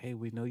like, "Hey,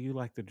 we know you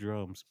like the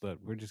drums,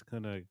 but we're just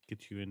gonna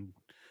get you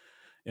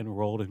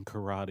enrolled in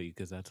karate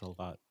because that's a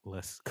lot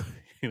less,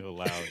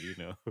 loud."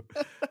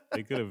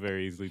 They could have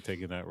very easily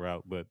taken that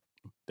route, but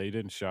they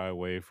didn't shy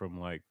away from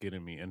like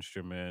getting me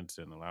instruments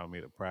and allowing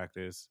me to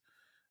practice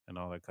and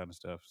all that kind of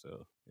stuff.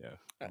 So yeah,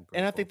 I'm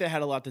And I think grateful. that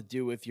had a lot to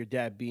do with your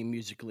dad being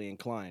musically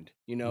inclined,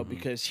 Hmm.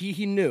 because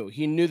he knew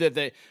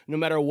that no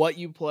matter what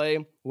you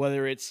play,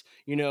 whether it's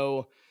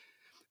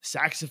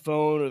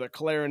saxophone or the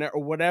clarinet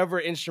or whatever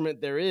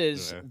instrument there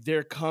is, Yeah.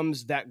 there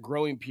comes that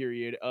growing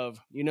period of,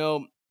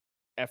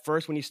 at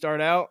first when you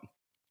start out,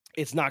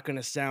 it's not going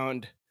to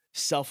sound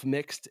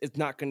self-mixed, it's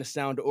not going to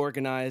sound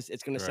organized,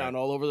 it's going to Right. sound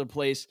all over the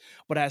place.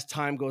 But as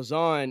time goes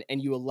on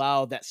and you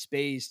allow that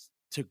space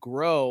to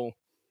grow,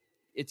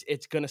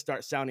 it's going to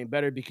start sounding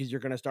better because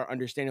you're going to start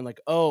understanding like,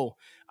 oh,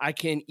 I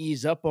can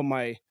ease up on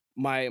my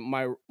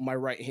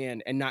right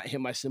hand and not hit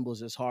my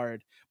cymbals as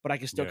hard, but I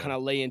can still Yeah. kind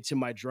of lay into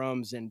my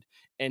drums and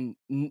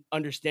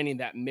understanding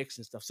that mix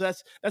and stuff. So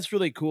that's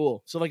really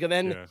cool. So like, and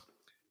then Yeah.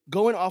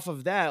 going off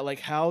of that, like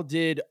how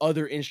did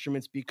other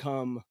instruments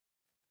become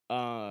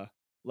uh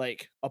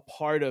like a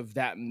part of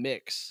that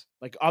mix?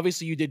 Like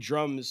obviously you did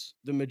drums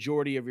the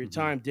majority of your Hmm.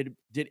 time. Did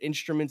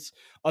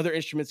other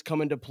instruments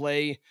come into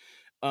play,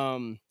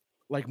 um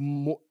like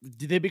more,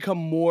 did they become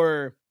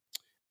more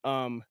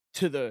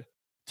to the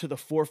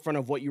forefront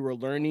of what you were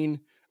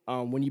learning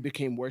when you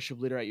became worship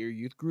leader at your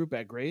youth group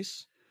at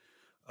Grace?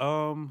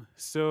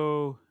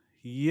 So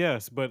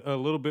yes, but a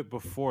little bit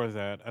before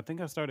that, I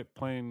think I started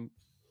playing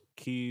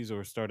keys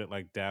or started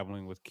like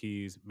dabbling with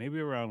keys maybe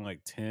around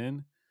like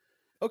 10.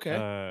 Okay.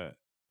 Uh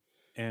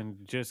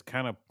and just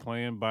kind of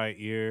playing by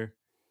ear.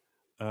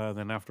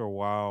 Then after a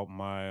while,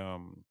 my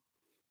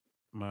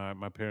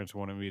parents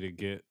wanted me to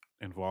get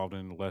involved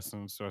in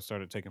lessons, so I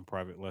started taking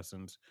private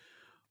lessons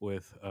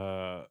with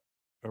a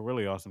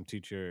really awesome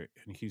teacher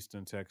in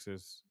Houston,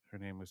 Texas. Her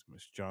name was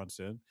Miss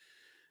Johnson,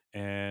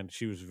 and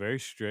she was very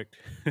strict.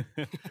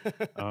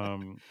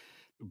 um,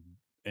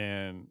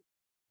 and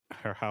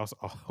her house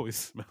always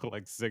smelled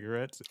like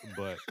cigarettes,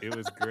 but it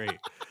was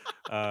great.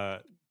 Uh,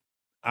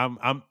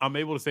 I'm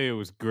able to say it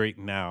was great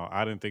now.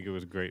 I didn't think it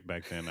was great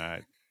back then.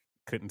 I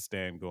couldn't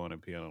stand going to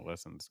piano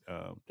lessons.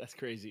 That's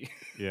crazy.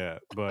 Yeah,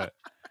 but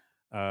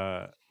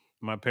uh,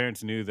 my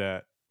parents knew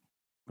that,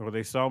 or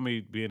they saw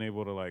me being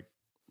able to like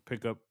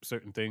pick up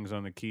certain things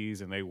on the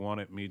keys, and they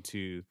wanted me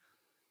to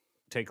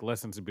take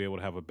lessons to be able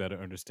to have a better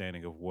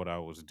understanding of what I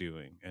was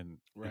doing, and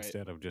Right.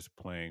 instead of just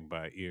playing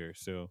by ear.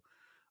 So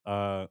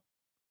Uh,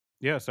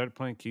 yeah, I started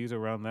playing keys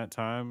around that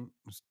time.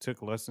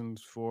 Took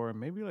lessons for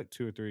maybe like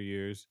 2 or 3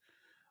 years.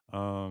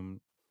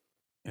 Um,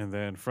 and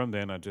then from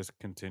then, I just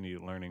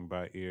continued learning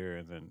by ear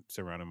and then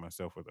surrounding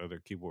myself with other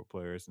keyboard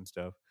players and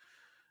stuff.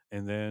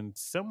 And then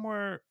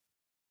somewhere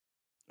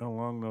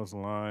along those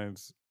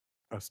lines,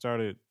 I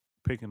started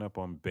picking up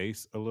on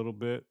bass a little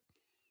bit.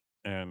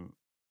 And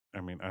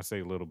I mean, I say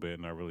a little bit,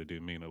 and I really do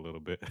mean a little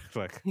bit.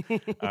 Like,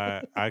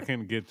 I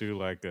can get through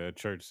like a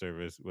church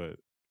service, but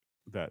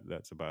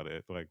that's about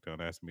it. Like,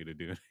 don't ask me to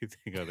do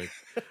anything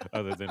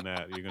other than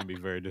that. You're gonna be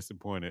very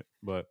disappointed.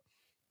 But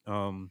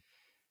um,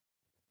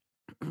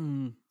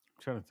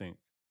 trying to think.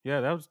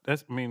 Yeah,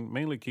 that's. I mean,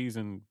 mainly keys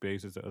and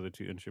bass is the other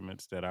two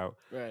instruments that I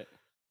Right.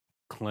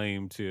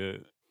 claim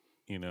to,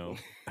 you know,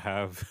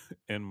 have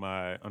in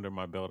my under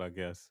my belt. I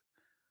guess.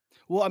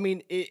 Well, I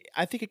mean,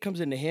 I think it comes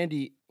in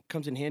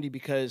handy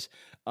because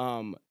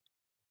um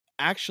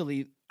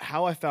actually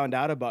how I found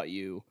out about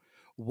you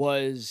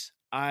was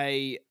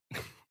I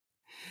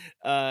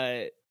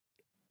uh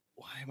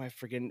why am I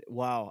forgetting?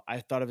 Wow, I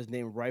thought of his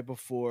name right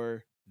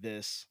before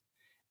this.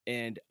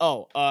 And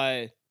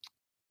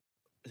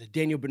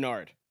Daniel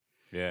Bernard.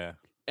 Yeah.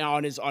 And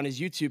on his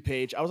YouTube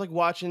page, I was like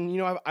watching,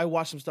 I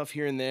watched some stuff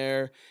here and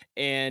there,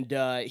 and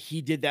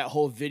he did that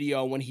whole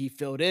video when he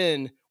filled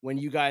in when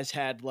you guys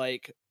had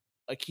like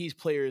a keys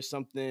player or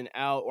something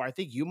out, or I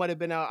think you might have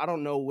been out. I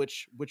don't know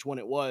which one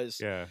it was.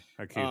 Yeah.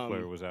 Our keys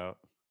player Um, was out.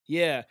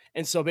 yeah,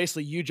 and so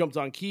basically you jumped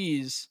on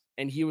keys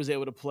and he was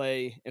able to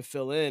play and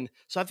fill in.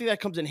 So I think that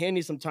comes in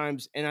handy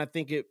sometimes, and I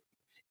think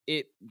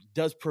it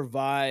does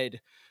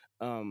provide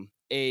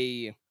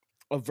a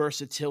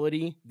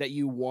versatility that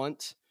you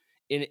want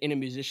in a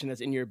musician that's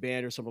in your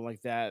band or something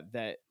like that.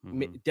 That Hmm.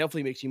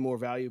 definitely makes you more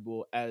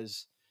valuable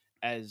as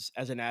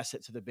an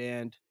asset to the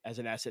band, as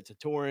an asset to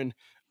touring.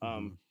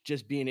 Hmm.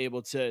 Just being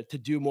able to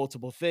do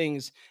multiple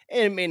things,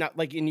 and it may not,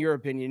 like in your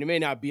opinion, it may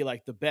not be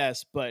like the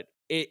best, but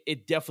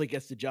it definitely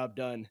gets the job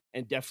done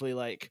and definitely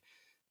like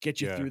get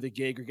you Yeah. through the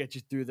gig or get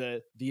you through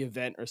the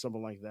event or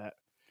something like that.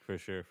 For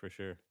sure. For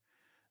sure.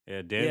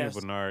 Yeah, Daniel Yes,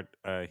 Bernard,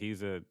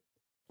 he's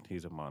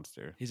a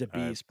monster. he's a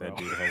beast, That bro.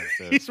 dude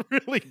has He's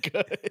really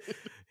good.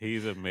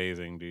 he's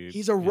amazing, dude.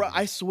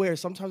 I swear,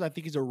 sometimes I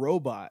think he's a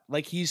robot.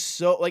 Like he's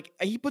so like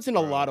he puts in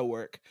a lot Bro. of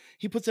work.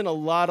 He puts in a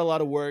lot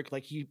of work.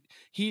 Like he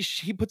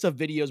puts up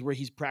videos where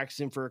he's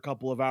practicing for a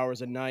couple of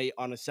hours a night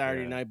on a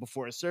Saturday Yeah, night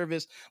before a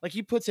service. Like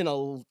he puts in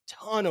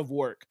ton of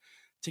work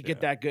to get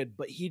yeah. that good,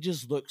 but he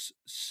just looks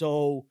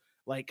so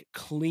like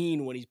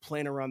clean when he's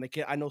playing around the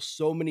kit. I know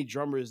so many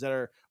drummers that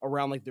are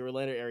around like the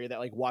Orlando area that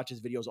like watch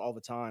his videos all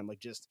the time. Like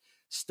just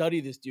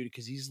study this dude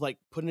because he's like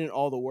putting in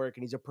all the work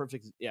and he's a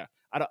perfect, yeah.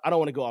 I don't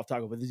want to go off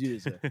topic, but this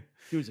dude's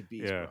a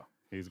beast, Yeah, bro.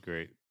 he's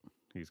great.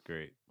 He's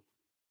great.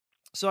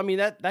 So I mean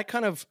that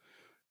kind of,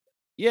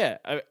 yeah,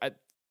 I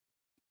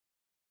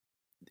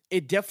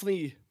it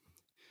definitely,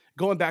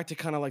 going back to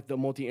kind of like the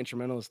multi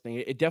instrumentalist thing,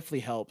 it definitely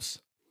helps.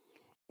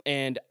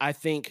 And I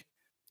think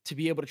to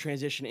be able to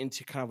transition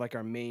into kind of like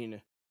our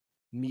main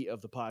meat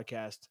of the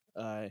podcast,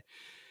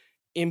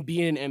 in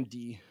being an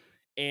MD,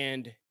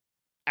 and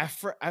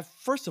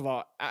first of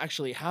all,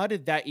 actually, how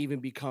did that even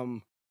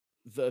become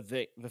the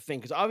thing?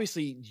 Because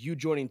obviously, you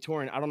joining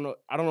Torrent, I don't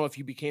know if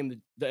you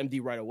became the MD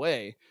right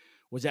away.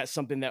 Was that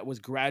something that was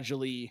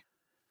gradually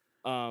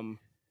um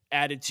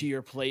added to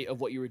your plate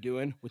of what you were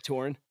doing with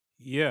Torrent?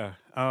 Yeah.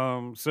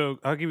 So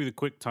I'll give you the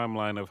quick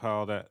timeline of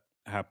how that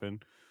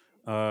happened.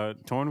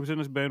 Torn was in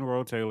his band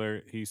Royal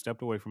Taylor. He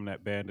stepped away from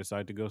that band,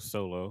 decided to go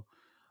solo.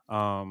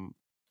 Um,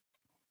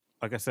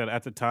 like I said,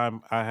 at the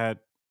time I had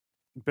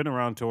been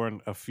around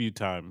Torn a few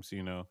times,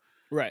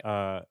 Right.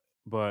 Uh,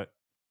 but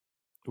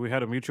we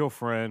had a mutual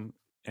friend,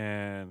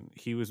 and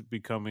he was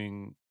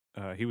becoming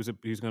he was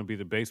going to be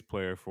the bass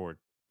player for,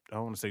 I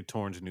don't want to say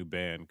Torn's new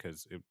band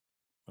because it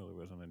really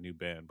wasn't a new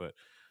band, but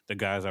the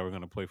guys that were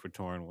going to play for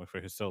Torn were for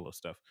his solo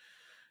stuff.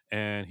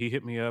 And he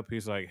hit me up.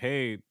 He's like,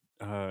 "Hey,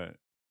 uh,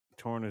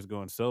 Torn is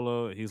going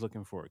solo. He's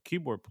looking for a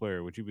keyboard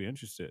player. Would you be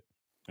interested?"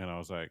 And I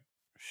was like,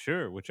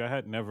 "Sure," which I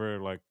had never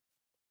like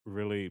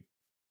really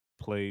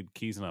played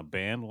keys in a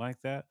band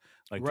like that,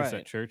 like just at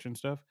Right. church and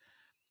stuff.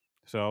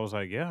 So I was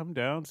like, "Yeah, I'm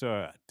down." So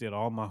I did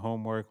all my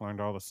homework,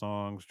 learned all the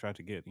songs, tried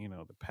to get,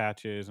 the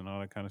patches and all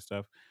that kind of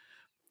stuff,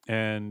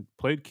 and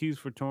played keys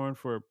for Torn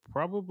for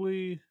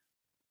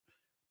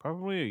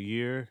probably a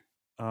year.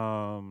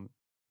 Um,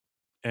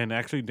 and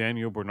actually,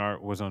 Daniel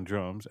Bernard was on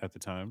drums at the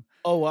time.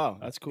 Oh wow,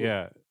 that's cool.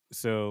 Yeah.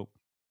 So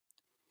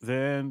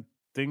then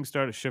things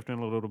started shifting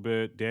a little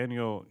bit.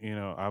 Daniel,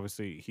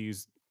 obviously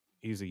he's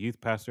a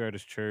youth pastor at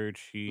his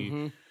church. He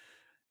Hmm.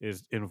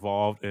 is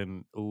involved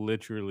in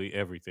literally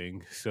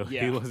everything. So he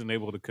Yeah. wasn't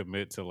able to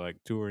commit to like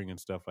touring and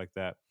stuff like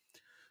that.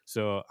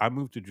 So I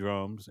moved to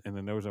drums, and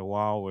then there was a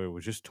while where it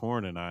was just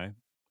Torn and I.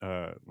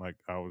 Like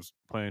I was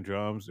playing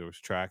drums, there was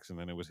tracks, and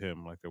then it was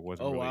him. Like there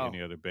wasn't Oh really wow.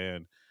 any other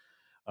band.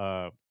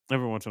 Uh,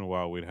 every once in a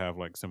while we'd have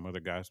like some other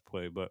guys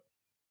play, but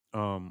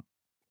um,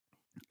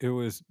 it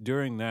was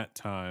during that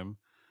time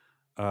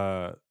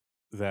uh,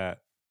 that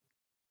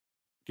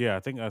Yeah, I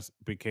think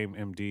became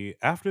MD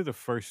after the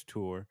first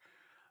tour.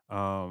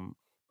 Um,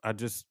 I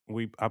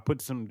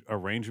put some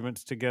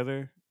arrangements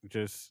together.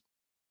 Just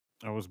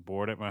I was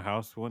bored at my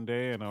house one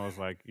day, and I was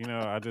like,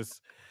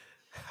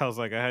 I was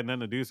like, I had nothing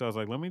to do, so I was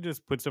like, let me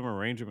just put some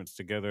arrangements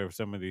together of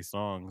some of these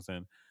songs,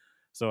 and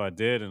so I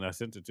did, and I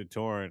sent it to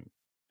Torrent,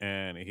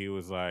 and he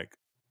was like,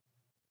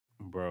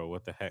 "Bro,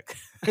 what the heck?"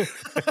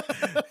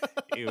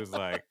 He was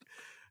like,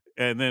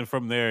 and then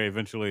from there,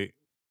 eventually,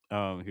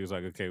 he was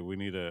like, "Okay,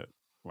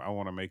 I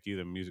want to make you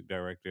the music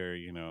director,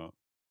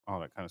 all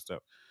that kind of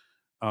stuff."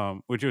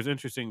 Which was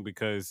interesting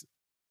because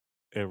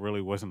it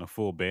really wasn't a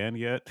full band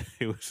yet.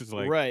 It was just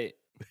like Right.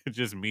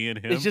 just me and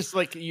It's him. just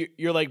like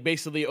you're like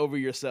basically over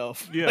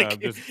yourself. Yeah, Like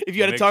I'm just if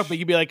you had to make talk, but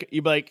you'd be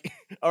like,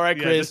 all right,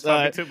 yeah, Chris. just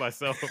talking to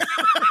myself.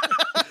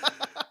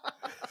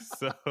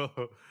 So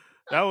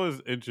that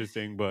was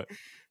interesting, but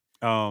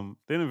then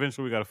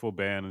eventually we got a full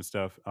band and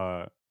stuff.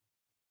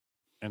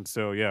 And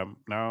so yeah,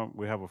 now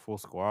we have a full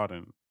squad,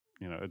 and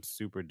it's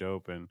super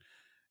dope, and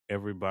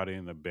everybody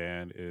in the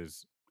band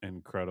is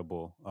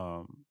incredible.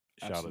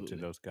 Shout out to Absolutely.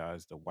 those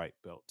guys, the White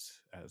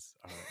Belts, as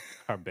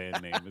our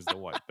band name is the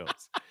White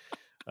Belts.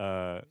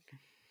 Uh,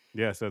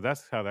 yeah, so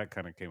that's how that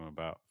kind of came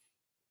about.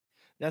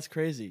 That's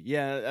crazy.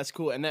 Yeah, that's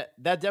cool. And that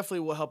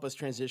definitely will help us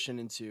transition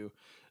into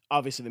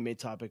obviously the main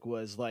topic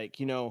was like,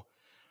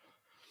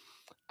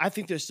 I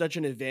think there's such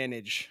an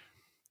advantage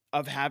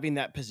of having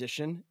that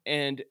position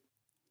and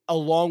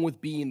along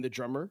with being the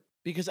drummer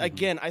because Hmm.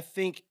 again, I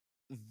think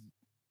th-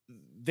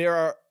 there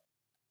are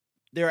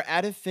there are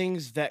added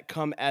things that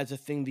come as a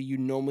thing that you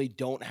normally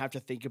don't have to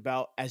think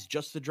about as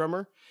just the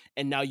drummer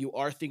and now you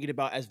are thinking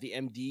about as the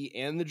MD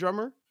and the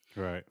drummer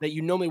Right. that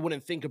you normally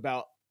wouldn't think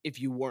about if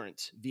you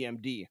weren't the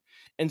MD.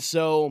 And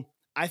so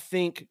I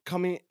think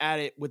coming at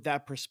it with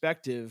that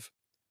perspective,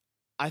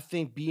 I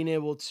think being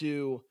able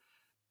to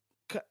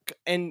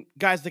and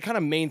guys, the kind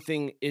of main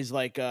thing is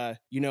like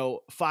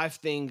five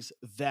things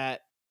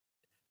that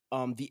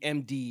the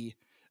MD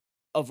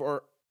of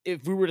or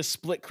if we were to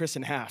split Chris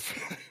in half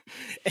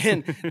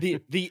and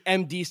the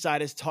MD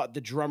side has taught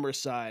the drummer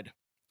side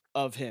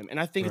of him. And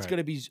I think it's Right. going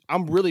to be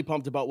I'm really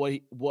pumped about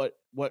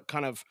what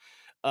kind of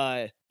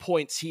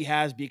points he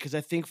has because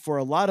I think for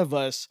a lot of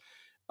us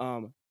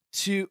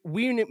to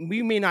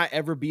we may not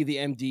ever be the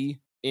MD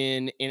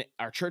in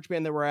our church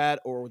band that we're at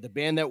or the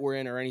band that we're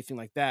in or anything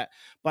like that,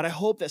 but I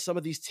hope that some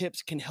of these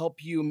tips can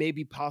help you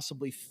maybe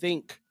possibly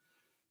think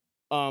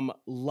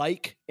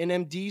like an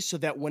MD so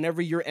that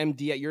whenever your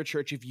MD at your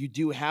church, if you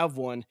do have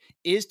one,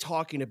 is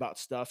talking about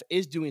stuff,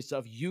 is doing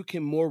stuff, you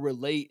can more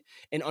relate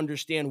and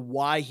understand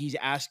why he's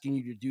asking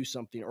you to do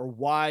something or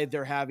why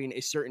they're having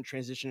a certain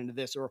transition into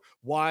this or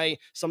why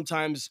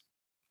sometimes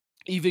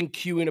even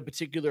cueing a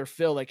particular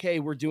fill like hey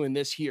we're doing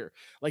this here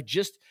like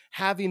just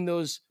having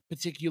those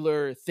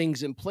particular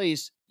things in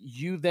place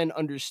you then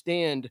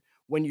understand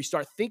when you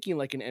start thinking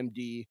like an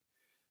MD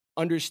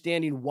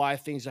understanding why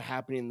things are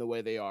happening the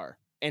way they are.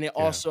 And it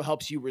Yeah. also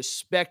helps you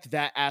respect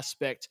that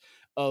aspect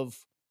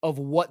of of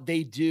what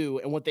they do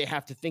and what they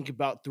have to think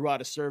about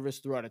throughout a service,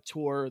 throughout a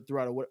tour,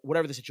 throughout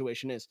whatever the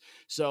situation is.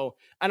 So,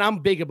 and I'm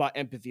big about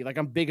empathy. Like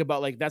I'm big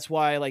about like that's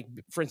why like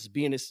for instance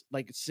being a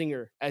like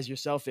singer as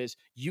yourself is,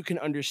 you can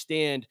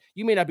understand.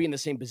 You may not be in the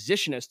same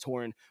position as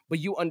Torrin, but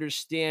you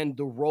understand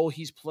the role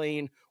he's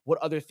playing, what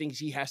other things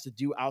he has to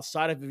do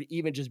outside of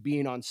even just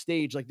being on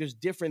stage. Like there's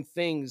different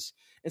things,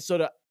 and so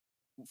to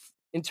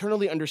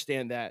internally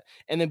understand that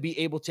and then be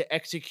able to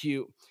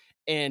execute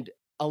and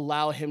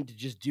allow him to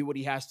just do what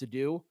he has to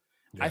do.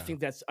 I Yeah. think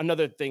that's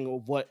another thing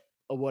of what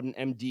an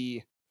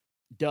MD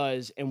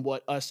does and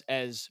what us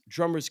as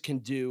drummers can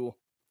do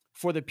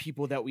for the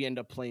people that we end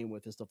up playing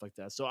with and stuff like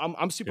that. So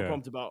I'm super Yeah.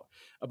 pumped about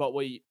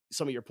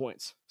some of your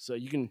points. So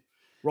you can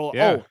roll.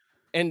 Yeah. Oh,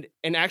 and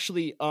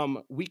actually,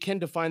 we can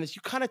define this.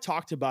 You kind of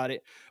talked about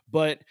it,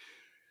 but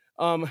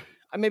um,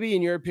 maybe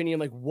in your opinion,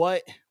 like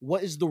what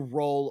is the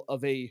role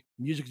of a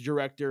music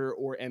director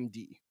or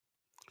MD?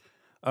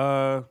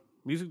 Uh,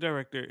 Music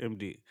director,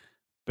 MD.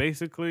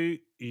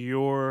 Basically,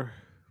 you're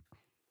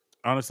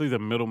honestly the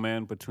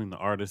middleman between the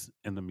artists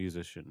and the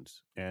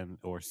musicians and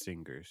or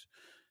singers.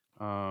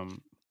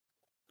 Um,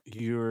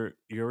 your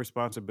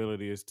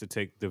responsibility is to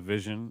take the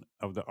vision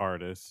of the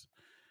artist,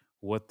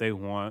 what they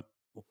want,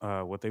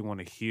 what they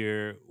want to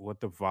hear, what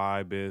the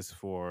vibe is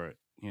for,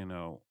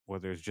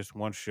 whether it's just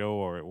one show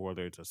or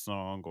whether it's a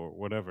song or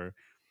whatever,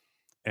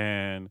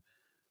 and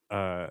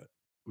uh,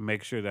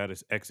 make sure that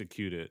it's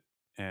executed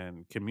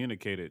and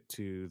communicated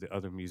to the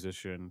other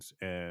musicians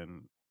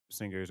and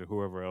singers or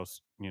whoever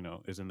else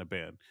is in the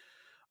band.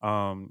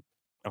 Um,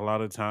 a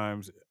lot of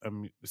times,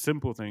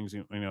 simple things,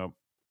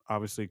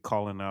 obviously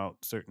calling out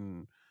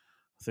certain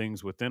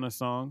things within a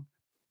song,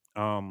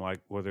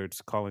 like whether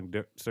it's calling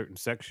certain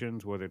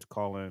sections, whether it's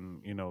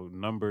calling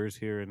numbers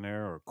here and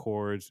there or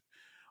chords,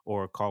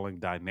 or calling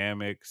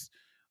dynamics,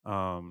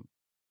 um,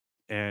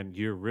 and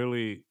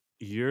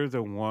you're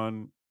the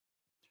one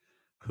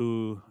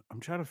who I'm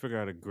trying to figure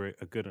out a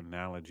good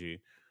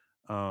analogy.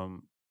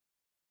 Um,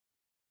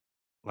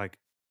 like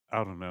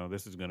I don't know.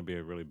 This is going to be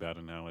a really bad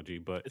analogy,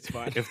 but It's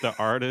fine. if the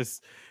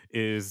artist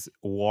is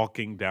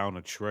walking down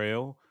a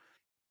trail,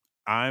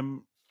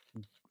 I'm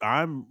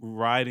I'm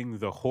riding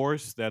the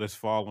horse that is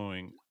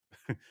following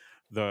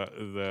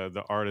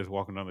the artist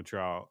walking down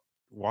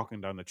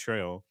the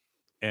trail,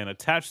 and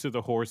attached to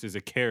the horse is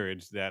a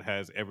carriage that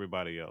has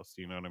everybody else.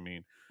 You know what I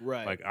mean?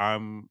 Right. Like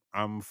I'm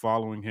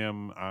following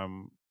him.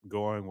 I'm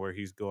going where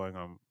he's going.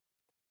 I'm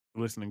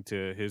listening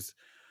to his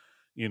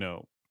you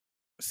know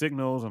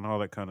signals and all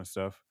that kind of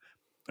stuff.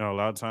 A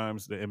lot of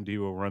times the MD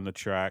will run the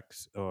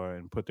tracks or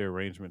and put their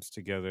arrangements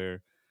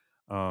together.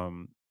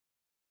 Um,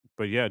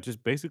 but yeah,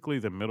 just basically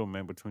the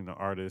middleman between the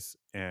artist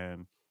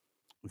and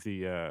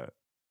the uh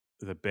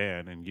the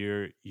band, and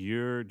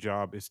your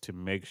job is to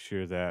make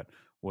sure that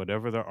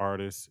whatever the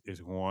artist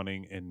is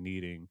wanting and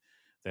needing,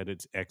 that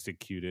it's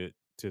executed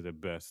to the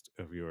best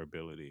of your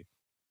ability,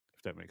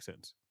 if that makes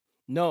sense.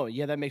 No,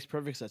 yeah, that makes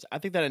perfect sense. I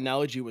think that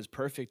analogy was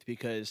perfect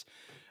because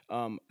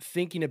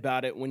thinking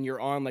about it, when you're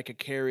on like a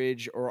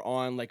carriage or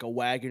on like a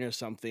wagon or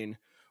something,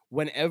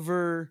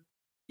 whenever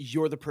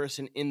you're the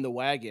person in the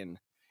wagon,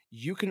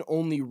 you can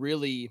only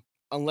really,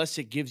 unless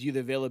it gives you the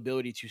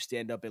availability to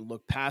stand up and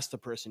look past the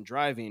person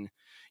driving,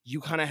 you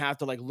kind of have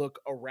to like look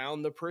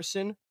around the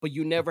person, but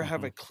you never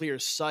have a Hmm. clear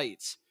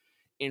sight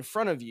in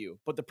front of you.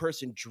 But the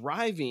person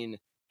driving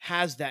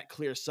has that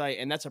clear sight.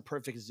 And that's a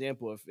perfect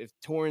example. If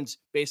Torrance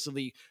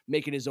basically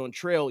making his own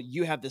trail,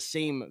 you have the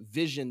same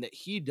vision that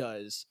he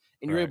does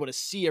and you're Right. able to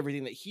see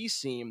everything that he's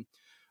seeing,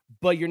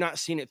 but you're not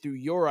seeing it through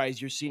your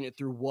eyes. You're seeing it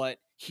through what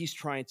he's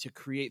trying to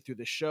create through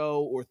the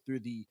show or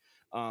through the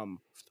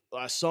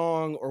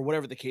song or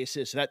whatever the case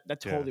is. So that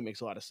Yeah. totally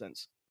makes a lot of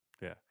sense.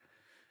 Yeah.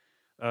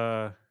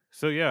 uh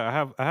so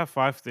yeah, I have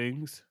five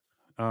things.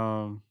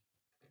 um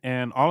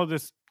and all of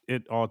this,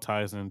 it all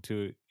ties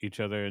into each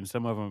other, and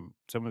some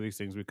of these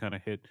things we kind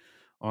of hit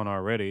on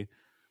already.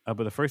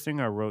 But the first thing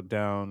I wrote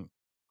down,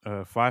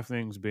 five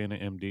things being an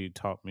MD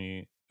taught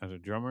me as a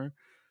drummer,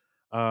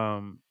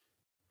 um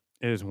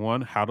is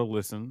one, how to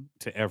listen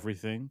to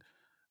everything.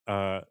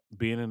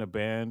 Being in a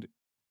band,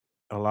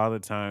 a lot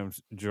of the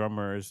times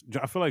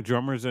I feel like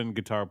drummers and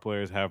guitar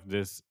players have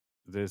this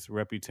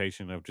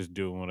reputation of just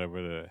doing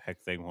whatever the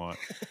heck they want,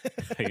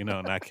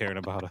 not caring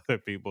about other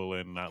people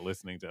and not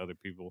listening to other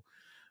people.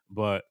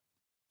 But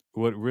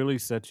what really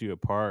sets you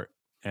apart,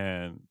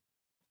 and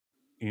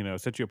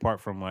sets you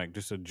apart from like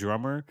just a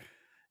drummer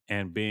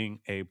and being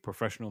a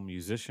professional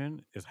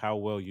musician, is how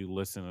well you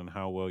listen and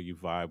how well you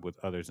vibe with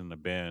others in the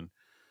band.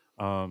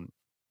 um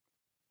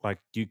like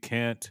you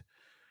can't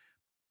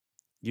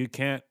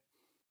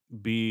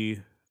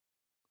be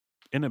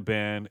in a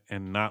band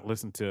and not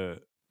listen to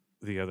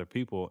the other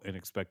people and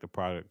expect the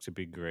product to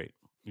be great.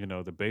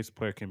 The bass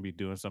player can be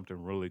doing something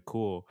really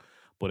cool,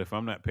 but if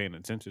I'm not paying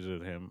attention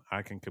to him,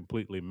 I can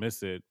completely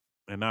miss it.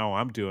 And now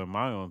I'm doing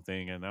my own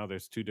thing, and now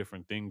there's two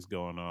different things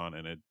going on,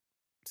 and it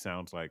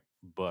sounds like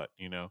butt.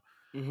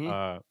 Hmm.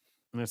 Uh,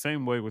 in the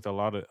same way with a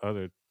lot of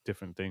other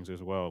different things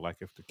as well. Like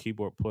if the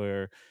keyboard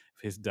player,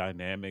 if his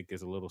dynamic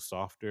is a little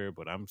softer,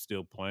 but I'm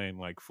still playing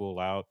like full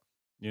out,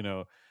 you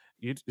know,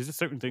 there's just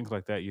certain things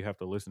like that you have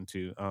to listen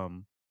to.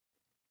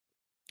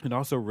 And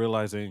also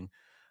realizing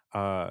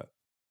uh,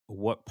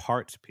 what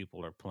parts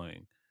people are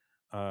playing.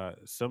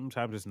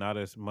 Sometimes it's not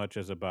as much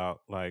as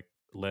about like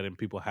letting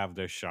people have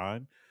their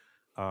shine,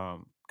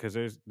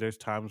 because there's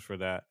times for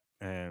that,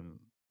 and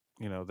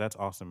that's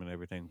awesome and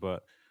everything.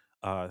 But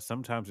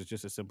sometimes it's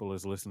just as simple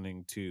as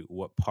listening to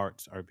what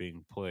parts are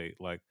being played.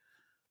 Like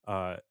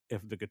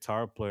if the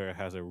guitar player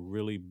has a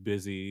really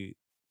busy,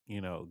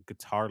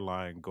 guitar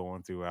line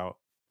going throughout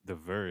the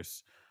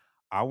verse,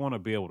 I want to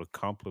be able to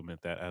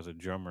complement that as a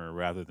drummer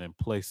rather than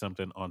play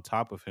something on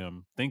top of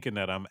him, thinking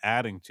that I'm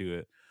adding to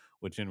it,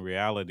 which in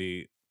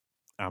reality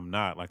I'm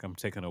not. Like I'm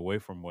taking away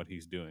from what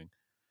he's doing.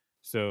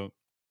 So,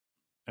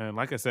 and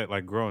like I said,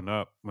 like growing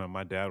up, when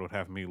my dad would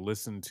have me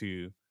listen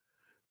to,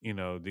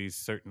 these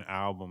certain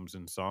albums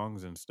and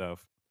songs and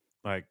stuff,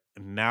 like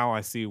now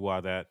I see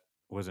why that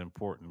was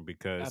important,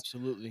 because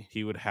Absolutely.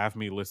 he would have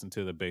me listen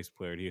to the bass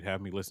player, he'd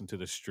have me listen to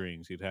the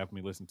strings, he'd have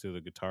me listen to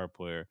the guitar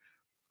player.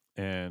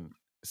 And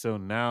so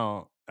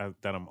now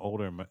that I'm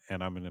older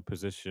and I'm in a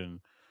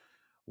position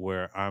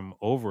where I'm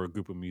over a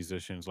group of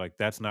musicians, like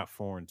that's not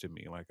foreign to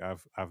me. Like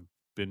I've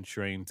been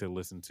trained to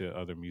listen to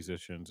other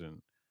musicians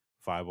and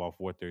vibe off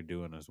what they're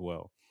doing as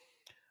well.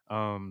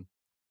 Um,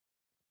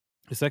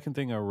 the second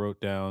thing I wrote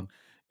down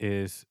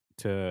is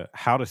to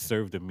how to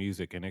serve the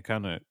music, and it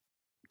kind of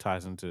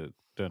ties into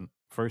the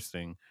first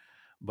thing.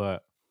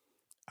 But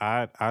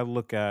I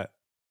look at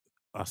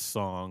a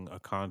song, a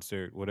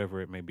concert,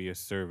 whatever it may be, a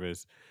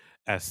service,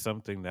 as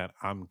something that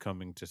I'm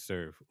coming to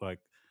serve. Like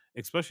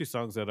especially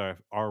songs that are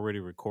already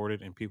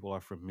recorded and people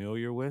are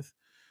familiar with.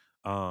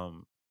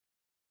 Um,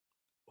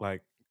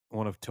 like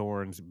one of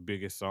Torn's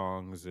biggest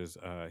songs is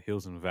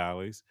Hills and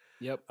Valleys.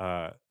 Yep.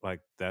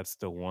 Like that's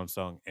the one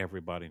song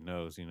everybody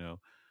knows.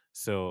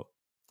 So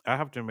I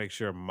have to make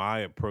sure my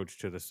approach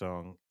to the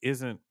song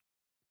isn't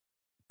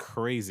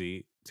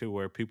crazy to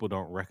where people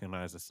don't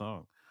recognize the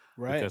song.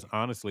 Right. Because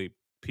honestly,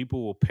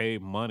 people will pay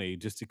money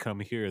just to come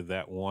hear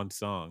that one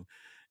song.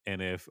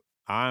 And if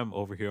I'm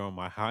over here on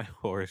my high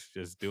horse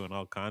just doing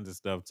all kinds of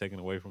stuff taken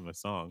away from the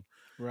song,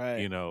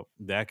 Right.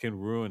 that can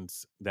ruin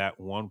that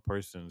one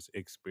person's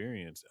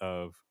experience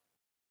of,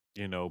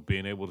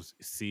 being able to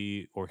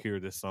see or hear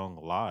this song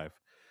live.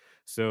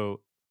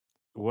 So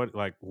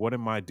what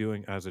am I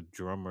doing as a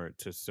drummer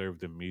to serve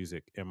the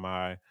music? Am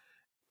I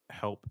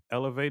help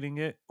elevating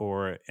it,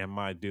 or am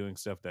I doing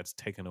stuff that's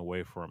taken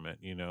away from it?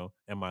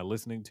 Am I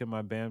listening to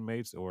my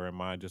bandmates, or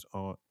am I just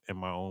on in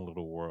my own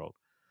little world?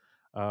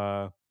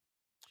 Uh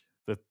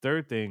the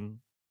third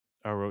thing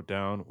I wrote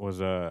down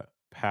was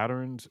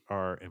patterns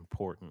are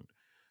important.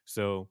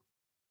 So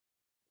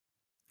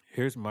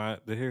here's my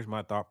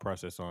thought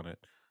process on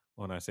it.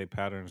 When I say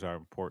patterns are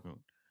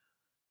important,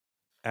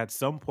 at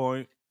some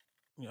point,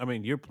 I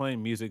mean, you're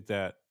playing music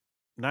that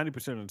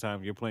 90% of the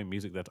time you're playing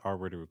music that's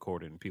already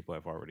recorded and people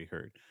have already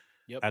heard.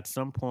 Yep. At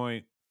some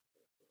point,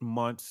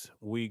 months,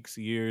 weeks,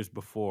 years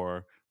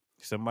before,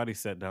 somebody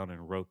sat down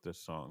and wrote this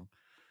song.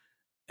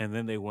 And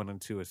then they went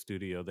into a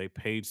studio. They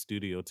paid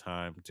studio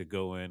time to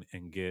go in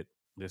and get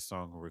this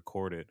song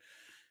recorded.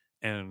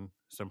 And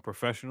some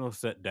professionals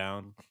sat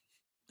down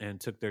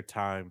and took their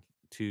time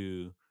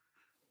to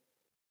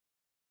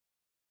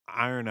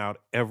iron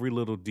out every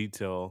little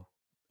detail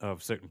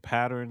of certain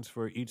patterns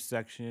for each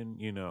section,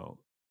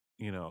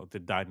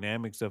 the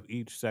dynamics of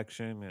each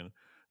section and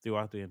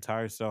throughout the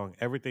entire song.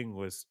 Everything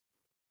was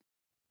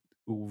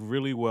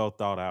really well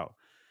thought out.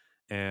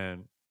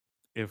 And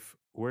if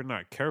we're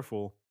not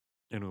careful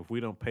and if we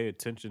don't pay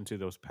attention to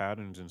those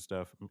patterns and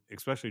stuff,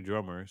 especially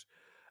drummers,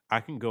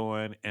 I can go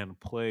in and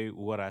play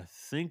what I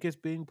think is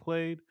being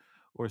played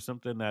or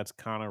something that's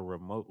kind of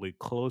remotely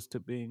close to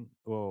being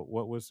well,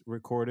 what was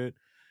recorded.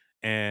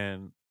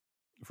 And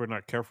if we're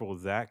not careful,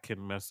 that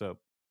can mess up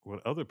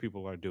what other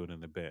people are doing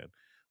in the band.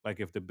 Like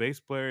if the bass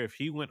player, if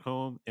he went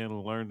home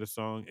and learned the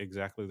song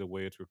exactly the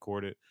way it's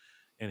recorded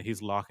and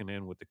he's locking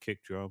in with the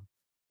kick drum,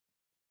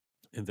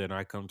 and then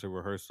I come to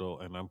rehearsal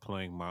and I'm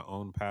playing my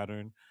own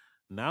pattern,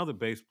 now the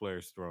bass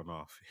player's thrown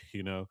off,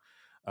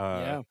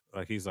 Yeah.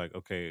 like he's like,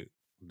 okay,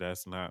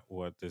 that's not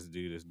what this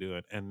dude is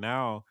doing. And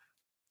now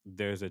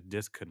there's a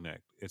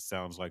disconnect. It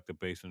sounds like the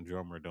bass and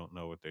drummer don't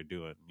know what they're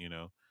doing,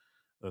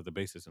 the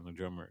bassist and the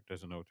drummer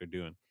doesn't know what they're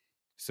doing.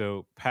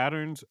 So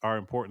patterns are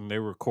important. They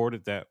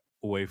recorded that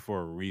way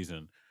for a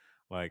reason.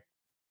 Like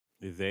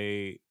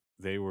they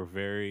they were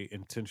very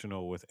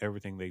intentional with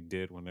everything they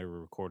did when they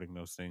were recording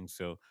those things.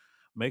 So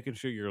making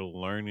sure you're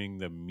learning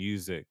the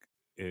music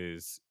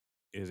is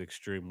is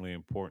extremely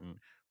important.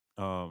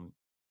 Um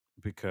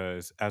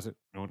because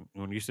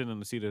when you sit in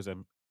the seat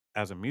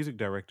as a music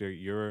director,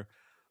 you're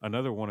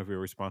another one of your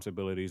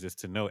responsibilities is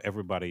to know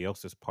everybody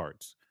else's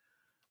parts.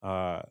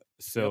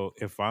 Yep. So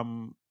if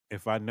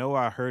I know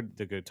I heard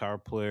the guitar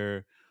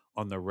player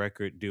on the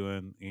record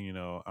doing,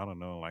 I don't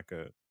know, like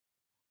a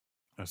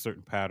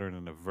certain pattern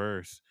in the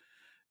verse,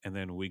 and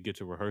then we get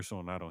to rehearsal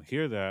and I don't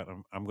hear that,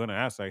 I'm gonna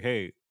ask like,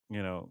 hey,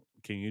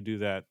 can you do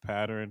that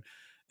pattern?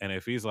 And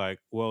if he's like,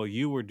 well,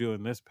 you were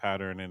doing this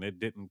pattern and it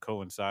didn't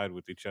coincide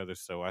with each other,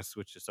 so I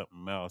switched to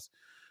something else.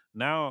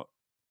 Now,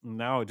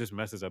 now it just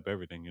messes up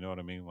everything. You know what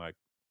I mean? Like,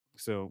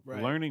 so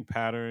Right. learning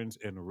patterns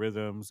and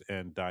rhythms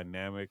and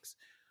dynamics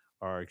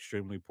are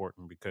extremely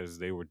important because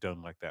they were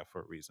done like that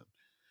for a reason.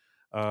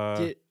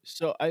 Uh, Did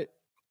so I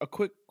A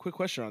quick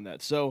question on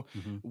that. So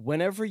mhm.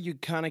 whenever you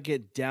kind of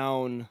get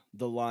down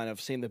the line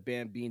of saying the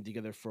band being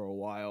together for a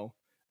while,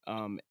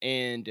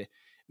 and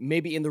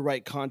maybe in the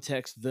right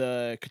context,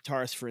 the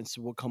guitarist, for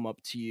instance, will come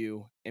up to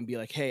you and be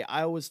like, "Hey,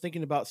 I was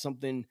thinking about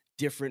something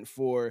different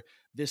for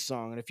this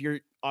song." And if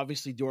you're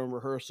obviously doing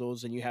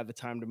rehearsals and you have the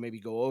time to maybe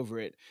go over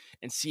it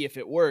and see if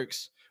it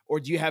works, or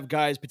do you have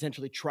guys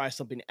potentially try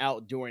something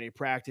out during a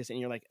practice and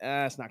you're like,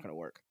 "Ah, it's not going to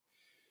work."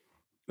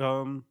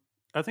 Um,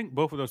 I think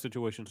both of those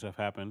situations have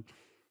happened.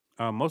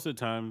 Most of the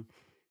time,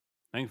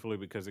 thankfully,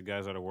 because the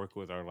guys that I work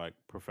with are like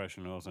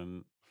professionals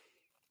and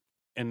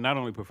not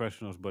only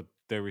professionals, but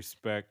they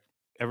respect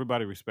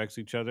everybody respects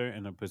each other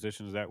in the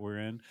positions that we're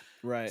in.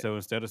 Right. So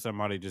instead of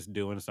somebody just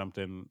doing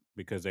something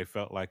because they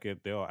felt like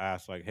it, they'll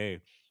ask like, "Hey,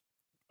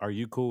 are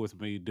you cool with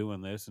me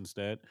doing this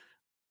instead?"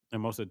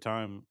 And most of the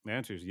time, the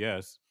answer is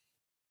yes.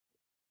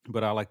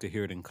 But I like to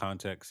hear it in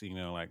context.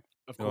 Like,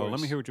 Of "Oh, let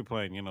me course. hear what you're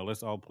playing.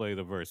 Let's all play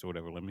the verse or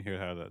whatever. Let me hear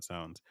how that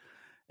sounds."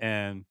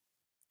 And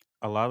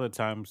a lot of the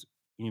times,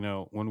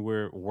 when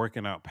we're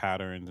working out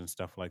patterns and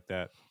stuff like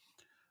that,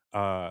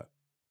 uh,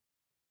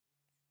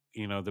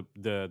 you know,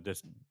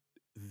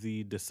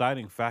 the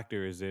deciding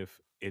factor is if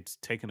it's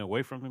taken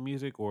away from the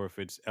music or if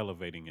it's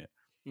elevating it,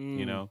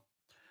 you Mm. know?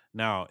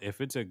 Now,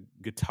 if it's a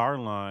guitar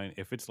line,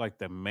 if it's like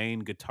the main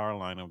guitar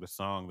line of the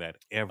song that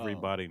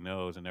Oh, everybody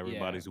knows and yeah.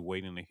 everybody's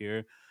waiting to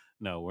hear,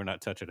 no, we're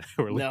not touching it.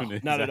 We're No, leaving it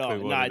not at exactly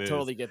all. No, what I it is,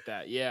 totally get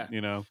that. Yeah.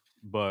 you know?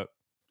 But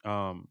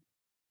um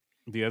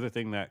the other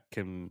thing that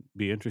can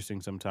be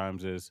interesting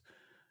sometimes is,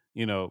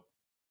 you know,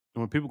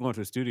 when people go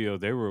into a studio,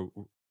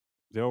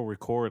 they'll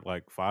record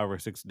like 5 or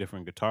 6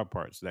 different guitar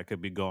parts that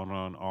could be going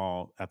on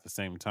all at the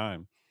same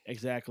time.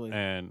 Exactly.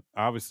 And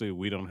obviously,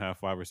 we don't have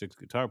 5 or 6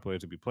 guitar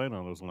players to be playing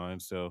on those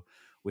lines, so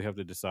we have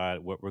to decide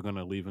what we're going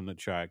to leave in the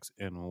tracks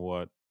and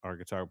what our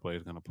guitar player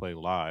is going to play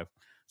live.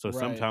 So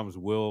Right. sometimes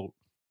we'll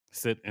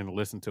sit and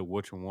listen to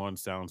which one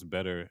sounds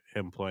better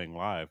him playing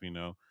live,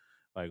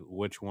 like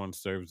which one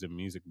serves the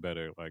music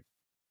better. Like,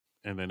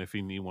 and then if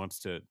he wants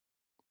to,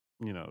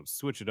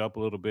 switch it up a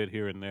little bit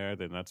here and there,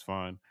 then that's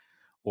fine.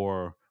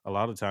 Or a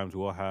lot of times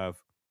we'll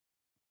have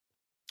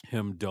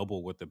him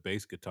double what the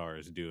bass guitar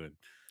is doing,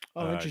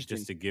 Oh,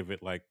 just interesting. to give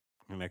it like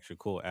an extra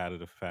cool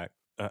added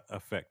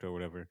effect or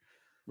whatever.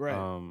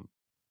 Right. Um,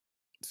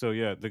 so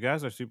yeah, the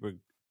guys are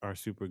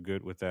super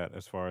good with that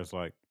as far as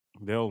like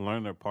they'll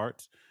learn their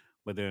parts,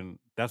 but then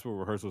that's what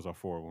rehearsals are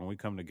for. When we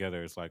come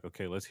together, it's like,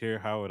 okay, let's hear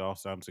how it all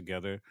sounds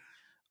together.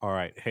 All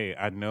right, hey,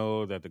 I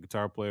know that the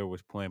guitar player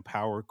was playing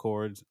power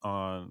chords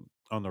on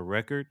the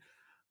record,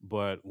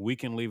 but we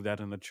can leave that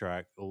in the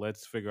track.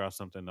 Let's figure out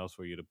something else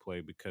for you to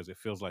play because it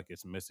feels like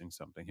it's missing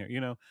something here.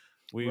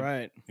 We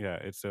Right. yeah,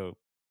 it's so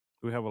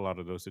we have a lot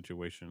of those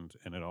situations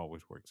and it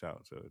always works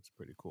out, so it's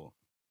pretty cool.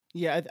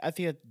 Yeah, I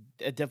think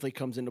it definitely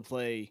comes into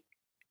play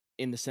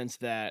in the sense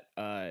that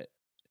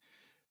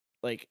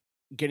like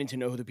getting to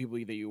know who the people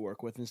that you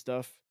work with and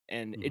stuff,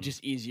 and it's Mhm.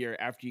 just easier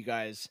after you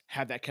guys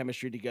have that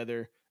chemistry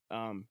together.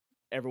 Um,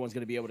 Everyone's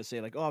gonna be able to say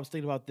like, "Oh, I was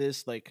thinking about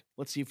this. Like,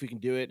 let's see if we can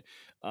do it."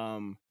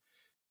 Um,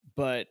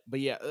 but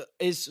yeah,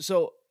 is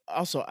so.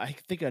 Also, I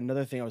think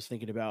another thing I was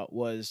thinking about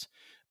was,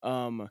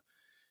 um,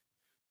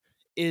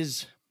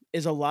 is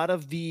is a lot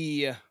of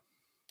the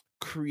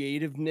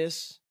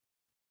creativeness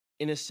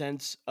in a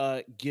sense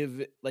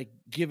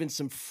given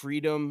some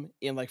freedom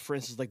in, like, for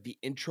instance, like the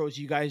intros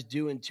you guys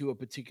do into a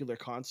particular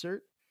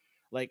concert,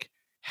 like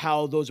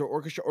how those are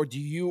orchestrated, or do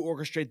you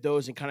orchestrate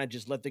those and kind of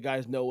just let the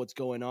guys know what's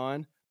going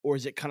on, or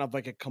is it kind of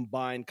like a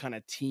combined kind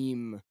of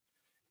team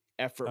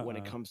effort when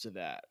it Uh-uh. comes to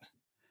that?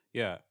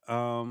 Yeah.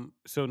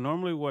 So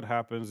normally what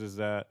happens is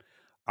that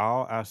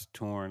I'll ask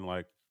Torn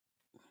like,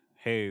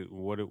 "Hey,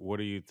 what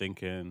are you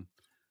thinking,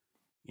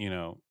 you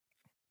know,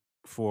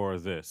 for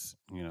this,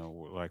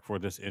 like for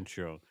this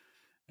intro?"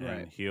 And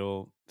Right.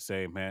 he'll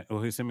say, "Man,"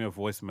 well, he'll send me a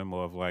voice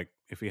memo of like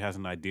if he has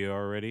an idea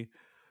already,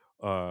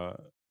 uh,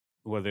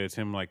 whether it's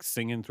him like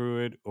singing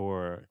through it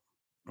or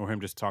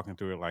him just talking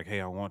through it, like,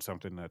 "Hey, I want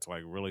something that's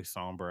like really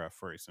somber at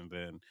first, and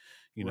then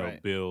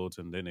Right. builds,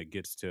 and then it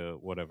gets to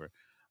whatever."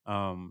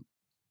 Um,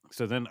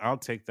 so then I'll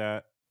take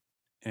that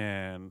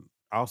and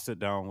I'll sit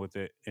down with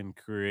it and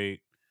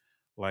create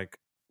like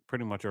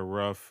pretty much a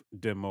rough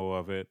demo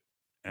of it,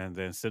 and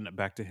then send it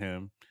back to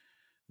him.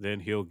 Then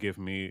he'll give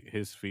me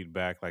his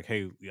feedback, like,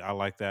 "Hey, I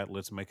like that.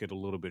 Let's make it a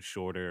little bit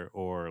shorter,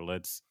 or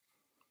let's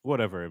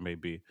whatever it may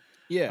be."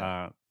 Yeah.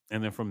 Uh,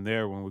 and then from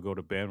there, when we go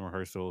to band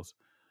rehearsals,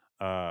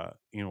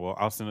 well,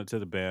 I'll send it to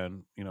the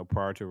band,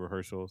 prior to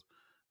rehearsals.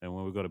 And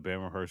when we go to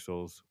band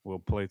rehearsals, we'll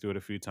play through it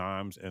a few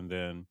times, and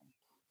then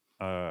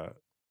uh,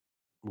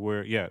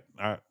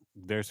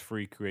 there's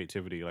free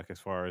creativity, like as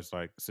far as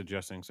like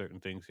suggesting certain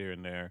things here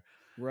and there,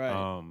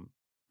 Right. um,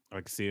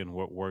 like seeing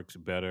what works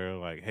better.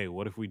 Like, hey,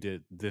 what if we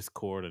did this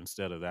chord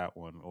instead of that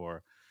one?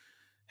 Or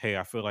hey,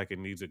 I feel like it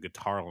needs a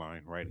guitar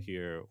line right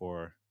here,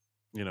 or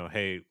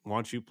hey, why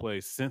don't you play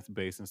synth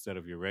bass instead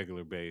of your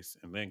regular bass,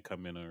 and then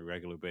come in on a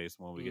regular bass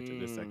when we get to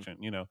this Mm, section.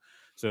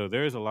 So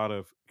there's a lot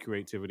of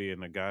creativity,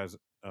 and the guys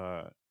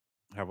uh,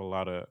 have a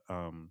lot of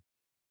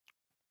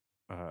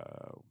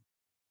uh,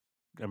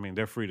 I mean,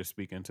 they're free to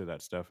speak into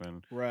that stuff,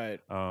 and right.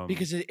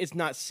 um, Because it's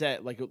not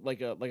set like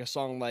a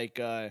song like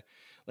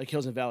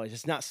Hills and Valleys.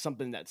 It's not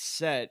something that's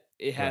set.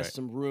 It has right,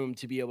 some room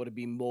to be able to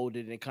be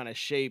molded and kind of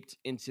shaped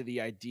into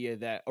the idea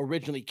that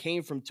originally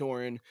came from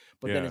Torin,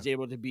 but then yeah, is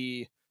able to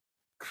be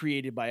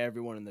created by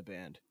everyone in the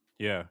band.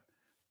 yeah.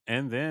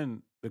 And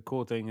then the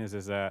cool thing is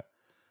that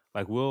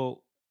like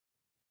we'll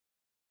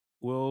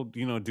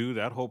do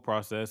that whole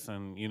process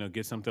and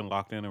get something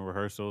locked in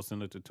rehearsal,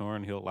 send it to Tor,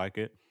 and he'll like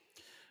it.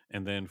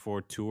 And then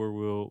for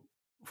tour,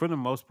 for the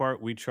most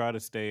part, we try to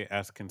stay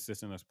as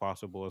consistent as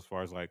possible as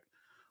far as like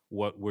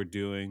what we're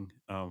doing,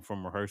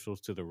 from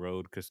rehearsals to the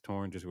road, because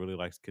Torn just really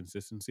likes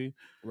consistency.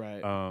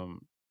 Right.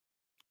 Um,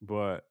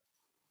 but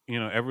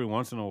every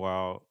once in a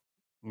while,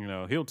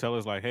 he'll tell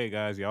us like, "Hey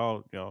guys,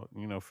 y'all,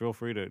 feel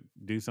free to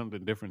do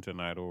something different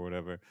tonight or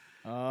whatever."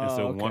 And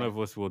so Oh, one okay. of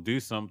us will do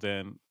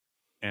something,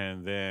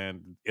 and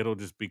then it'll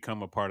just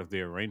become a part of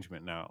the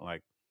arrangement now.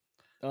 Like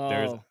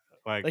there's Oh,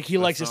 like like he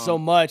a likes it so song,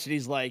 much and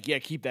he's like, yeah,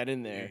 keep that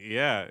in there.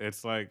 yeah,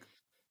 it's like,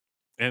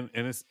 and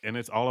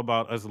it's all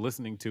about us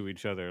listening to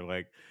each other.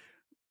 Like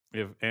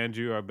if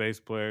Andrew, our bass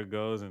player,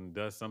 goes and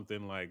does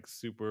something like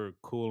super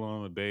cool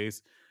on the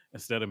bass,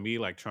 instead of me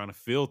like trying to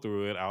feel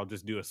through it, I'll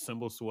just do a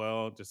cymbal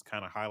swell, just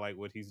kind of highlight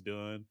what he's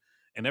doing.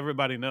 And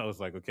everybody knows,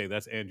 like, okay,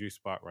 that's Andrew's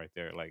spot right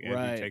there. Like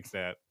Andrew Right. takes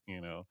that,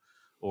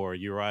 or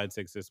Uriah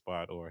takes this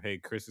spot, or hey,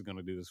 Chris is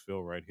gonna do this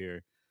fill right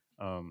here.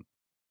 Um,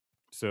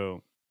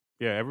 so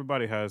yeah,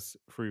 everybody has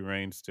free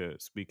range to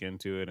speak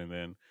into it, and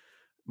then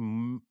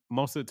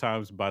most of the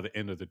times by the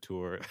end of the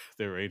tour,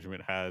 the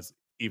arrangement has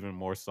even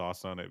more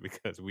sauce on it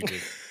because we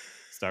just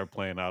start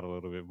playing out a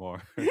little bit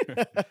more.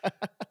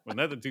 But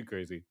nothing too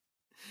crazy.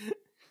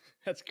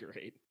 That's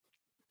great.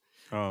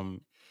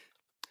 Um,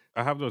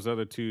 I have those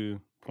other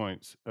 2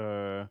 points.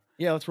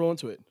 Yeah, let's roll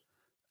into it.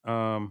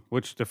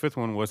 Which the fifth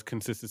one was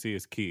consistency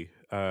is key.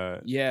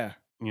 Yeah.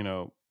 You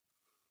know,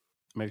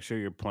 make sure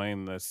you're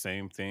playing the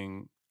same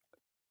thing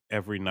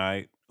every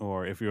night,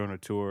 or if you're on a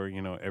tour,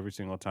 every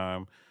single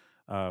time.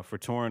 For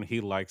touring,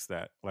 he likes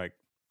that. Like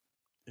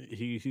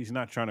he's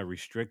not trying to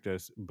restrict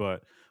us,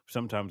 but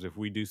sometimes if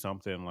we do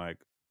something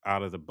like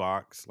out of the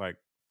box, like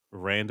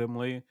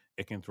randomly,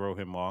 it can throw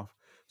him off.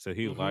 So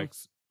he Hmm.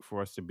 likes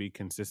for us to be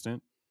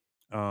consistent.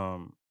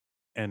 Um,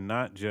 and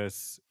not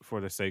just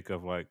for the sake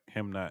of like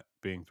him not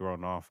being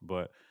thrown off,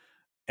 but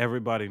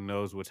everybody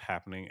knows what's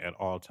happening at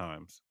all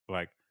times.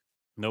 Like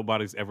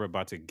nobody's ever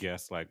about to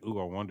guess like, "Ooh,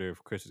 I wonder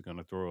if Chris is going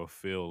to throw a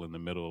fill in the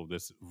middle of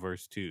this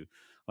verse 2."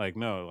 Like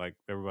no, like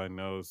everybody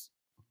knows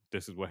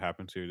this is what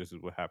happens here, this is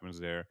what happens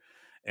there.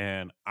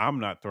 And I'm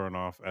not thrown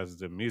off as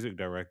the music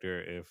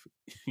director if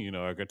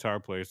a guitar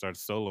player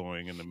starts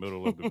soloing in the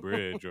middle of the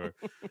bridge, or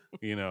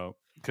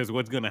because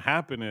what's going to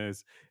happen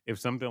is if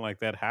something like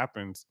that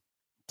happens,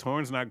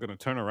 Torn's not going to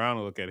turn around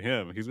and look at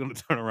him. He's going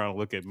to turn around and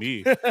look at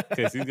me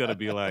because he's going to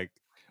be like,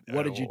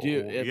 What did you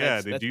do? Yeah,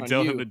 yeah, that's did you on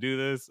tell him you. to do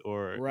this?"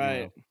 Or,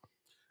 Right.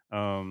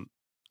 um,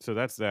 so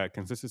that's that.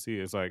 Consistency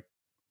is like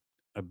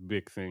a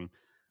big thing.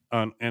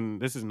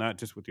 And this is not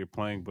just with your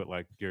playing, but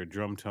like your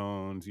drum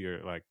tones,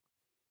 your like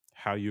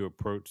how you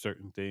approach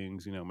certain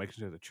things, making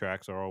sure the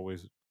tracks are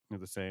always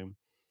the same.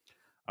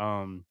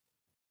 Um,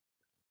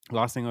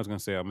 Last thing I was gonna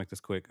say, I'll make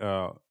this quick.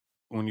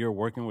 When you're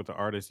working with the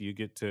artist, you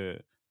get to,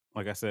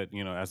 like I said,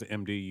 as an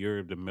MD,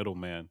 you're the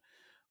middleman,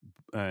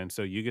 and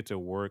so you get to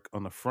work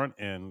on the front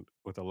end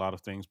with a lot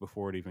of things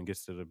before it even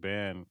gets to the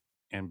band.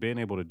 And being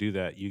able to do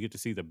that, you get to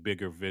see the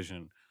bigger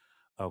vision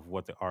of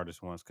what the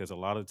artist wants. Because a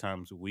lot of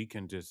times we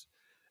can just,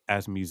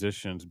 as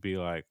musicians, be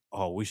like,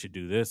 "Oh, we should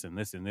do this and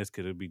this and this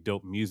because it'd be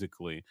dope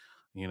musically,"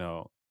 you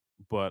know.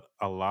 But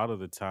a lot of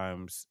the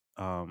times,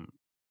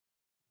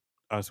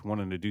 us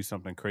wanting to do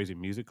something crazy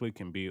musically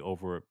can be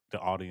over the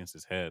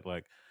audience's head.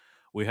 Like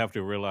we have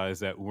to realize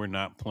that we're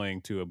not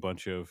playing to a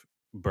bunch of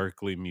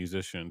Berkeley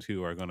musicians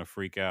who are going to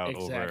freak out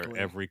over Exactly.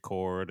 every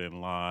chord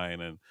and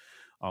line and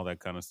all that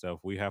kind of stuff.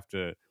 We have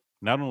to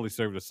not only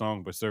serve the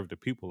song but serve the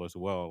people as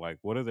well. Like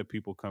what are the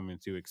people coming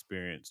to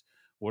experience?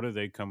 What are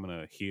they coming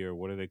to hear?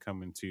 What are they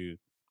coming to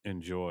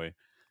enjoy?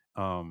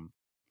 Um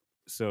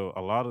so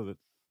a lot of the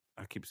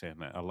I keep saying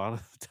that. A lot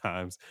of the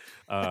times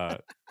uh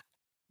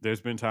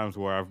there's been times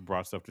where I've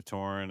brought stuff to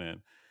Torrin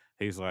and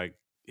he's like,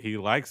 he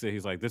likes it.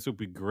 He's like, this would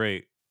be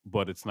great,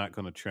 but it's not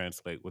going to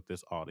translate with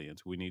this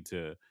audience. We need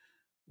to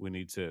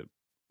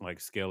like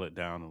scale it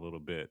down a little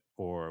bit,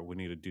 or we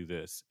need to do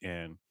this.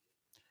 And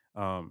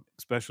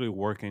especially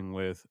working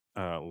with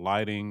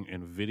lighting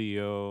and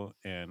video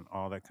and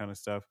all that kind of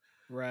stuff,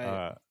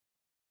 Right. uh,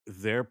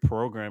 they're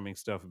programming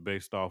stuff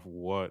based off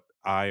what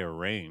I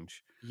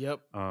arrange.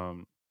 Yep.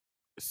 Um,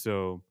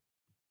 so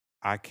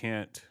I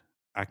can't,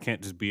 I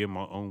can't just be in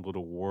my own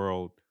little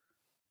world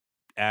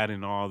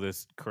adding all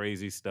this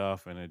crazy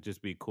stuff and it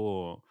just be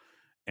cool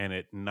and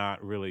it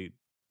not really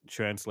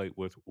translate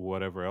with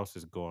whatever else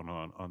is going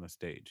on the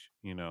stage.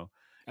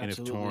 And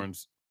if Absolutely.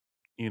 Torrance,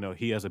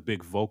 he has a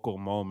big vocal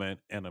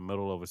moment in the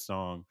middle of a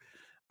song,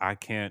 I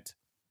can't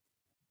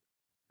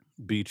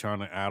be trying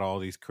to add all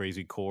these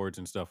crazy chords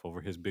and stuff over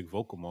his big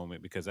vocal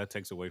moment because that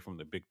takes away from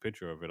the big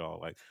picture of it all.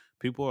 Like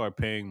people are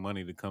paying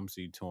money to come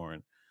see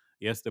Torn.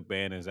 Yes, the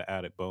band is an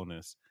added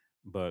bonus,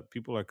 but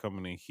people are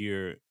coming to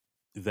hear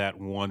that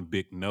one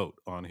big note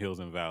on Hills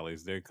and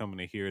Valleys. They're coming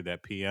to hear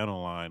that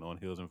piano line on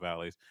Hills and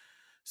Valleys.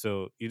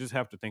 So you just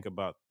have to think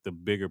about the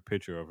bigger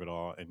picture of it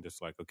all and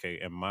just like, okay,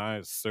 am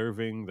I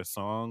serving the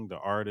song, the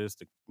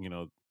artist,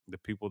 the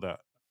people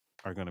that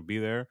are going to be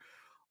there,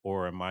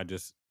 or am I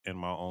just in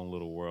my own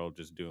little world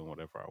just doing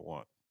whatever I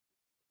want?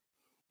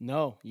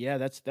 No, yeah,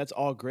 that's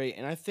all great.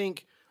 And I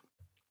think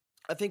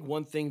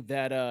one thing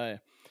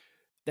that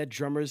that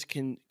drummers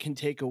can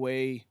take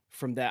away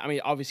from that. I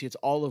mean, obviously it's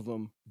all of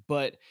them,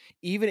 but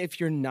even if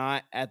you're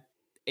not at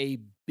a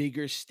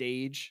bigger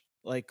stage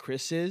like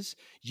Chris is,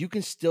 you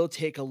can still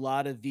take a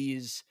lot of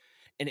these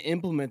and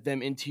implement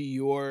them into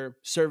your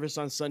service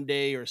on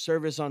Sunday or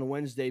service on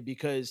Wednesday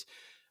because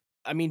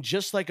I mean,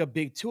 just like a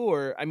big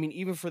tour, I mean,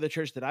 even for the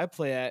church that I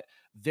play at,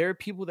 there are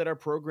people that are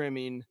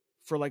programming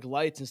for like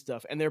lights and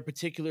stuff, and there are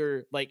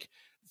particular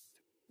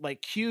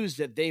like cues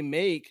that they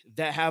make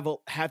that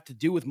have to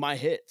do with my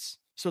hits.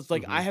 So it's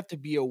like I Mhm. have to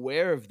be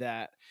aware of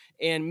that.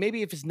 And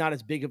maybe if it's not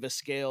as big of a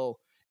scale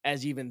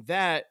as even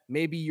that,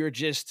 maybe you're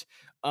just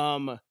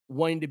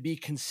wanting to be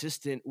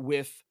consistent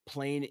with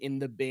playing in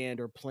the band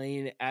or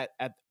playing at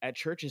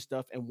church and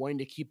stuff and wanting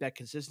to keep that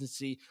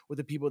consistency with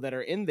the people that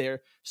are in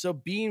there. So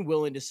being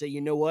willing to say,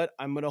 you know what,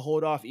 I'm gonna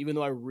hold off, even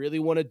though I really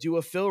want to do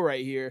a fill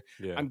right here.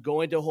 Yeah. I'm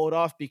going to hold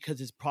off because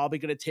it's probably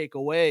gonna take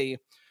away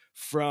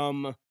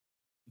from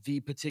the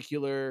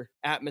particular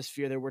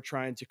atmosphere that we're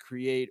trying to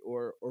create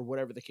or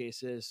whatever the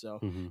case is.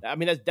 So Mhm. I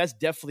mean that's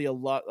definitely a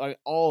lot, like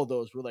all of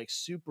those were like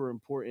super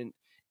important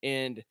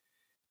And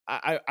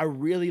I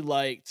really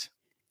liked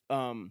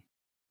um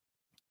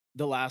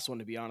the last one,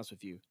 to be honest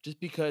with you, just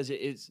because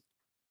it's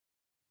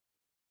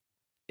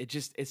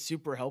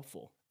super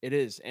helpful. It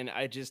is. And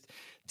I just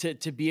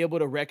to be able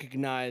to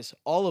recognize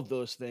all of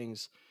those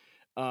things,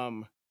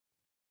 um,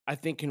 I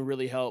think can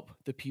really help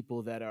the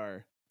people that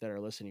are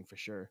listening for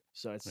sure.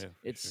 So Yeah, for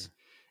it's sure.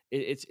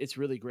 it's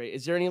really great.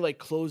 Is there any like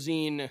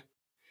closing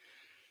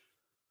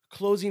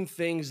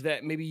things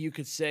that maybe you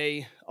could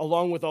say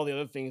along with all the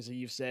other things that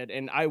you've said?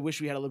 And I wish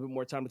we had a little bit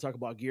more time to talk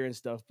about gear and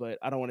stuff, but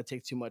I don't want to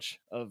take too much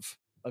of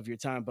your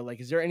time. But like,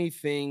 is there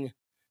anything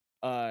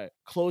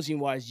closing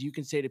wise you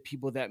can say to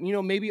people that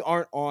maybe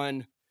aren't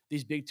on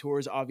these big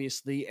tours,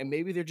 obviously, and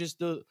maybe they're just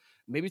the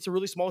maybe it's a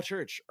really small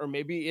church, or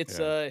maybe it's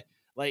Yeah.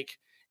 like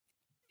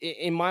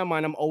in my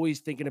mind, I'm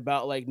always thinking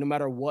about like no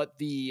matter what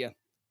the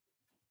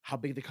how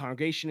big the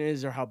congregation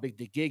is or how big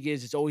the gig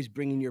is, it's always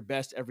bringing your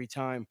best every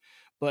time.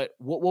 But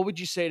what would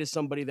you say to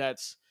somebody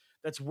that's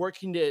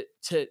working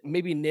to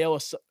maybe nail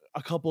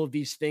a couple of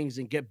these things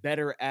and get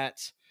better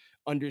at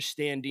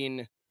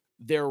understanding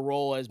their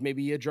role as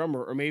maybe a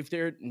drummer, or maybe if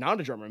they're not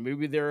a drummer,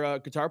 maybe they're a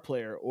guitar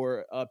player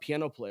or a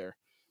piano player?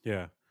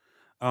 Yeah.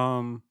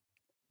 Um,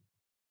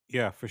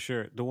 yeah, for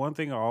sure. The one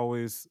thing I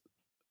always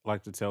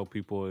like to tell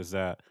people is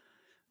that,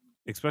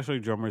 especially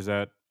drummers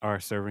that are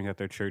serving at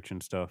their church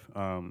and stuff,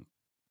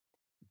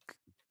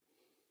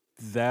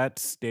 that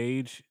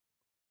stage,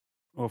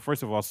 well,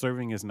 first of all,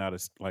 serving is not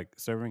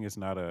serving is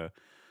not a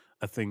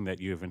thing that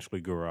you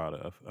eventually grow out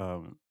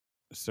of.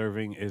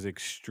 Serving is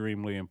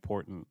extremely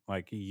important.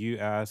 Like, you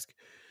ask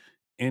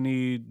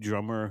any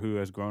drummer who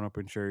has grown up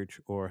in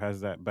church or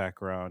has that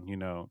background,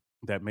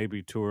 that may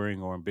be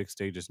touring or on big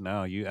stages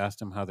now, you ask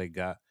them how they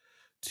got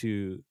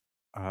to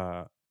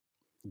uh,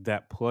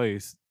 that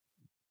place,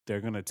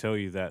 they're going to tell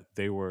you that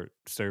they were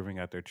serving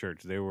at their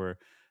church. They were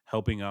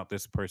helping out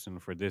this person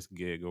for this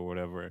gig or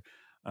whatever.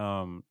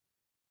 Um,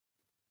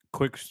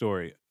 Quick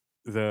story.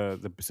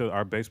 The So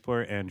our bass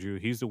player Andrew,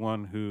 he's the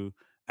one who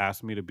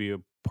asked me to be a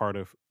part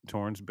of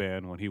Torrance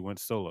band when he went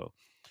solo.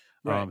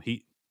 Right.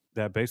 He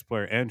That bass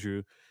player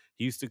Andrew,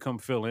 he used to come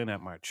fill in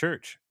at my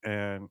church,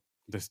 and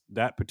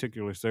that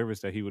particular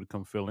service that he would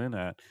come fill in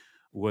at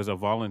was a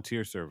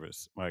volunteer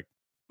service. Like,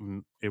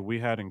 we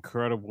had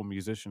incredible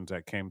musicians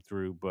that came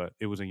through, but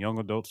it was a young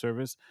adult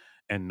service,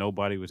 and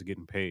nobody was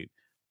getting paid.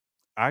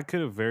 I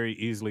could have very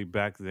easily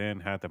back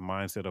then had the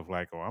mindset of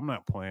like, "Oh, I'm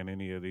not playing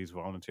any of these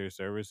volunteer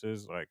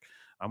services. Like,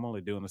 I'm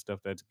only doing the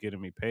stuff that's getting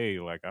me paid.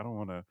 Like, I don't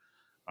want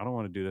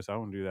to do this. I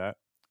don't do that."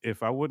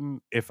 If I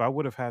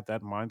would have had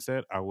that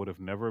mindset, I would have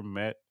never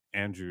met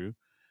Andrew,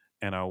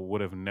 and I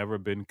would have never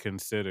been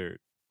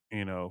considered,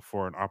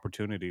 for an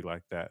opportunity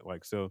like that.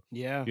 Like, so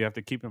Yeah. you have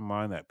to keep in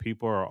mind that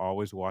people are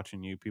always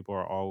watching you. People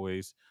are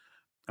always,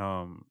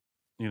 um,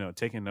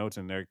 taking notes,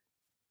 and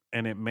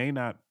it may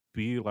not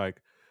be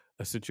like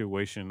a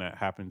situation that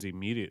happens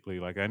immediately.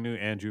 Like, I knew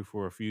Andrew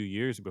for a few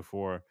years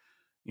before,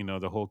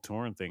 the whole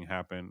touring thing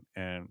happened,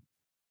 and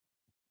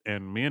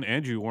me and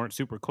Andrew weren't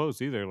super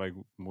close either. Like,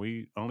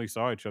 we only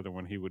saw each other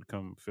when he would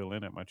come fill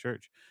in at my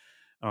church.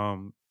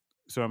 Um,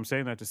 so I'm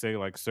saying that to say,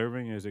 like,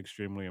 serving is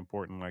extremely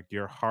important. Like,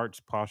 your heart's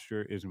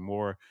posture is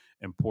more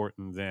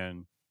important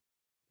than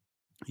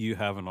you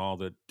having all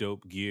the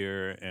dope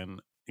gear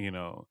and,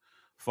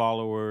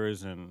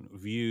 followers and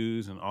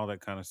views and all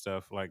that kind of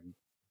stuff. Like,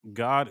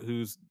 God,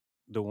 who's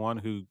the one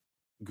who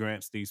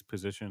grants these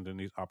positions and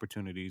these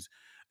opportunities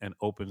and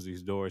opens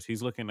these doors,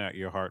 he's looking at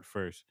your heart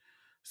first.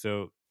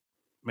 So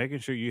making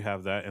sure you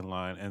have that in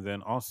line. And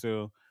then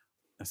also,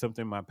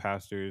 something my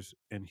pastors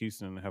in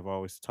Houston have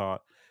always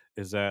taught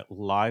is that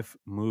life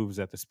moves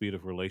at the speed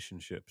of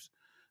relationships.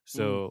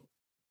 Mm, So,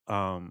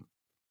 um,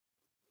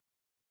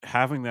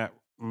 having that,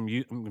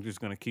 I'm just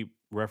going to keep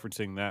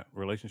referencing that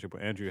relationship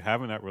with Andrew.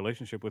 Having that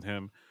relationship with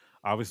him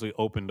obviously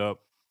opened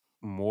up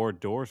more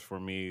doors for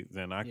me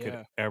than I could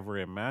yeah. ever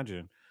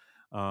imagine.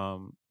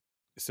 Um,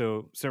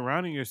 so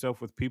surrounding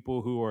yourself with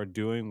people who are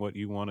doing what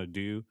you want to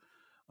do,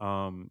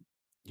 um,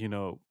 you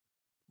know,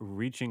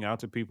 reaching out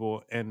to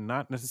people and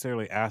not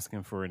necessarily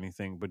asking for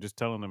anything, but just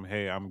telling them,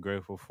 "Hey, I'm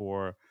grateful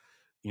for,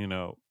 you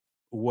know,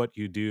 what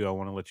you do. I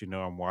want to let you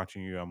know I'm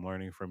watching you. I'm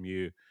learning from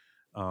you."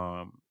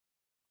 Um,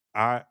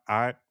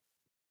 I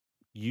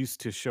used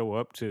to show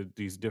up to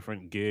these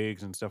different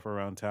gigs and stuff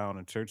around town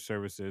and church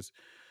services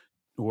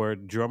where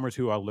drummers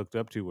who I looked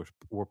up to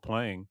were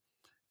playing,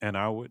 and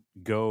I would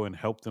go and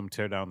help them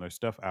tear down their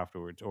stuff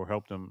afterwards or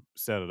help them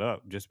set it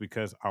up just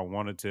because I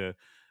wanted to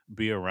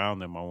be around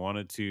them. I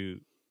wanted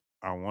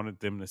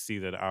them to see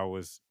that I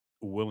was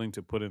willing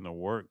to put in the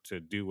work to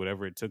do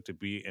whatever it took to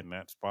be in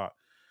that spot.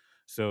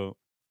 So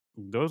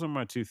those are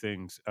my two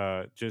things.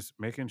 Just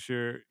making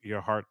sure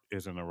your heart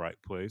is in the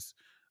right place.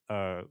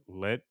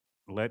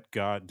 Let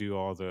God do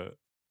all the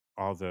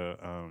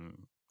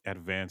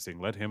advancing.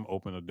 Let him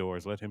open the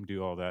doors. Let him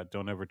do all that.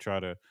 Don't ever try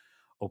to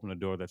open a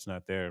door that's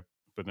not there.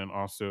 But then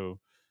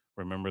also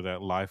remember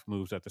that life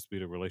moves at the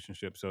speed of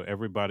relationship. So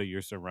everybody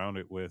you're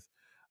surrounded with,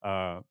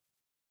 uh,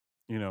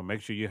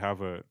 make sure you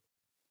have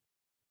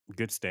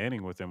good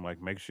standing with him.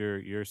 Like, make sure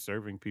you're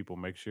serving people,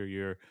 make sure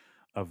you're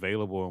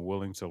available and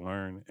willing to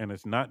learn. And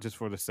it's not just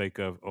for the sake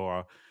of,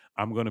 oh,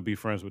 I'm going to be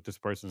friends with this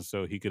person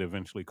so he could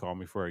eventually call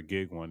me for a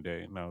gig one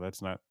day. No,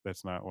 that's not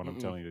what I'm Mm-mm.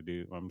 telling you to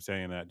do. I'm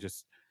saying that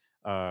just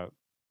uh,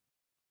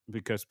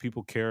 because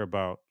people care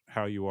about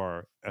how you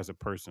are as a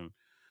person.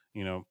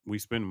 We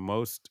spend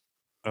most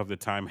of the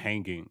time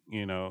hanging.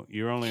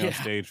 You're only on Yeah.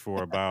 stage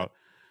for about,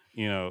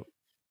 you know,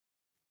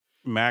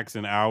 max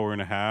an hour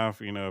and a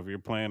half. If you're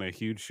playing a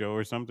huge show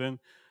or something,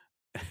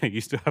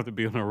 you still have to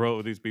be on the road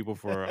with these people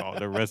for all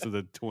the rest of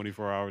the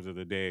 24 hours of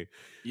the day.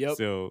 Yep.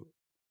 So,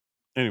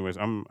 anyways,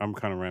 I'm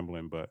kind of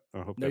rambling, but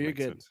I hope No, that you're makes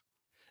good. sense.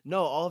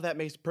 No, all of that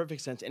makes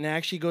perfect sense, and it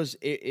actually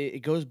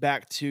it goes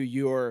back to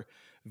your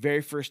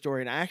very first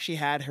story, and I actually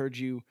had heard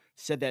you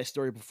said that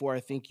story before. I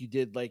think you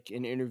did like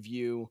an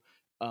interview,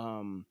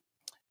 um,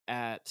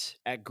 at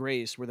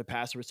Grace where the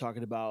pastor was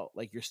talking about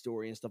like your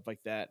story and stuff like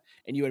that.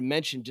 And you had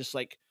mentioned just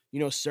like,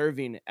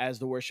 serving as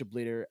the worship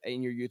leader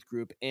in your youth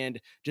group and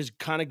just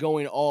kind of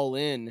going all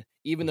in,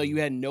 even though you Hmm.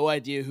 had no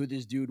idea who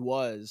this dude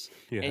was.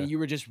 And Yeah. you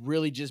were just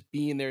really just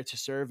being there to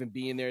serve and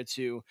being there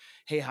to,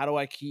 hey, how do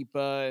I keep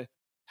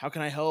how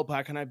can I help?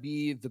 How can I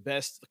be the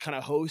best kind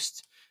of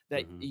host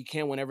that Hmm. you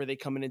can whenever they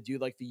come in and do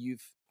like the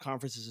youth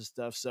conferences and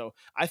stuff. So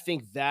I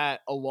think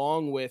that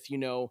along with,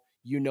 and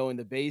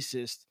the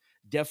bassist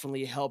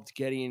definitely helped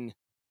getting,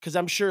 because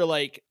I'm sure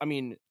like I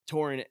mean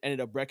Torin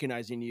ended up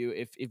recognizing you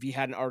if he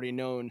hadn't already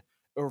known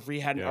or if he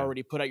hadn't Yeah.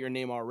 already put out your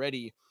name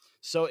already.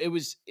 So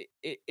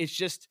it's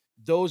just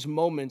those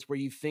moments where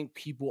you think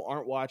people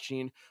aren't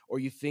watching or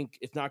you think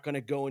it's not going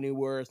to go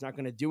anywhere, it's not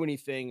going to do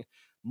anything,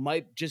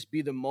 might just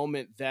be the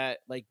moment that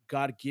like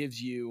God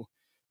gives you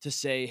to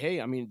say, hey,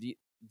 I mean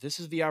this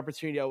is the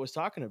opportunity I was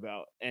talking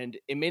about, and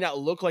it may not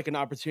look like an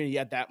opportunity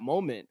at that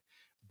moment,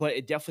 but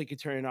it definitely could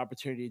turn an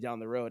opportunity down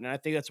the road. And I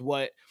think that's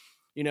what,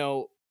 you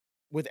know,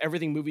 with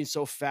everything moving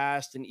so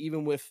fast and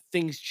even with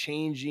things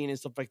changing and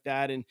stuff like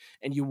that, and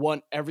you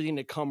want everything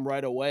to come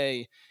right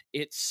away,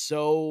 it's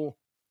so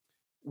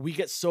we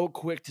get so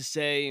quick to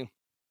say,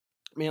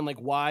 man, like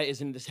why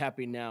isn't this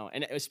happening now?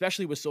 And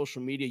especially with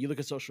social media, you look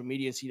at social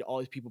media and see all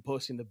these people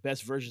posting the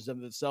best versions of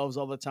themselves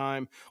all the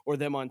time, or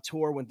them on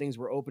tour when things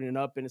were opening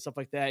up and stuff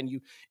like that.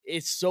 And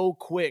it's so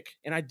quick.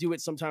 And I do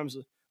it sometimes,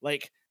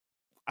 like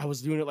I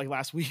was doing it like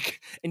last week,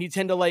 and you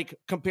tend to like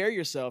compare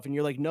yourself, and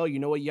you're like, no, you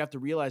know what? You have to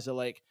realize that,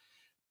 like,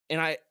 and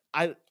I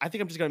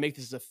think I'm just gonna make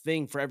this a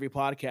thing for every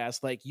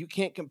podcast. Like, you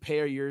can't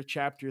compare your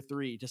chapter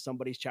 3 to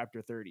somebody's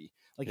chapter 30.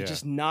 Like, Yeah.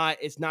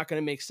 it's not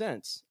gonna make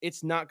sense.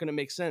 It's not gonna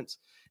make sense.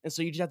 And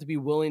so you just have to be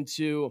willing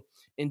to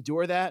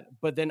endure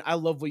that. But then I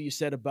love what you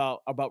said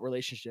about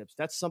relationships.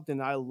 That's something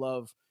that I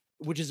love,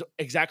 which is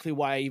exactly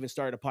why I even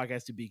started a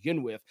podcast to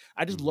begin with.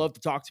 I just Hmm. love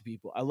to talk to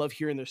people. I love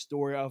hearing their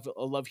story. I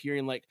love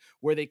hearing like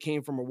where they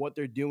came from or what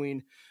they're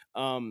doing.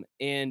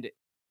 And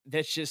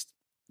that's just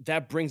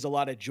that brings a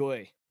lot of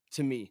joy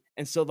to me.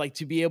 And so like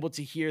to be able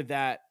to hear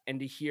that and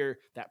to hear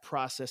that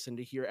process and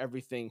to hear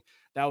everything,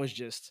 that was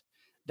just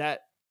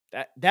that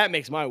that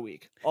makes my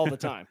week all the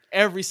time.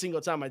 Every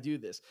single time I do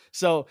this.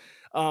 So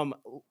um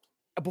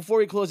before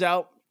we close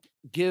out,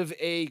 give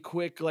a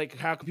quick like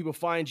how can people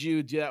find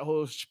you, do that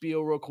whole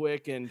spiel real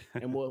quick, and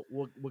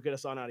we'll get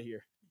us on out of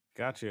here.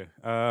 Gotcha.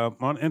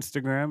 On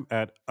Instagram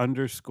at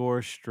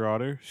underscore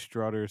Straughter.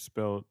 Straughter is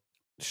spelled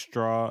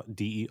straw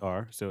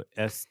DER. So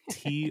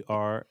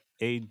STRAWDER.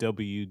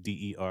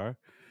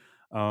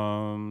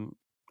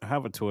 I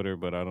have a Twitter,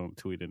 but I don't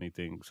tweet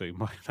anything, so you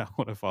might not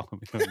want to follow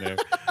me on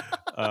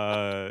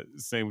there.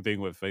 Same thing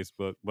with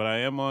Facebook, but I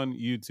am on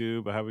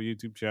YouTube. I have a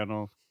YouTube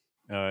channel.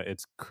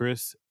 It's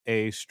Chris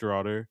A.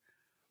 Straughter.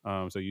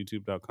 So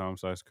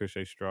youtube.com/Chris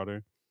A.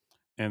 Straughter.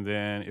 And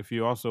then if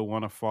you also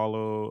want to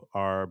follow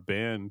our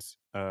band's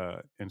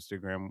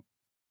Instagram,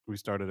 we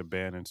started a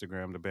band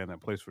Instagram, the band that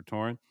plays for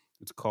Torn.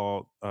 It's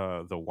called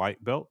the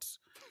White Belts.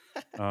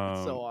 That's so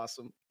Um,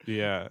 awesome.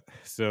 yeah.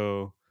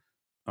 So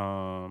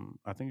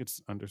I think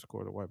it's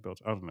underscore the White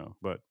Belts. I don't know,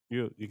 but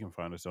you can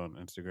find us on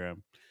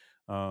Instagram.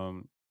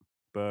 Um,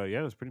 but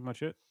yeah, that's pretty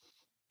much it.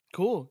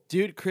 Cool.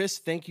 Dude, Chris,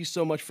 thank you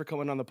so much for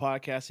coming on the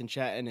podcast and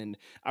chatting. And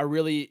I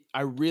really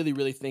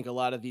think a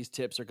lot of these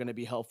tips are going to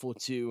be helpful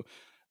to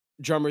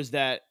drummers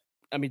that,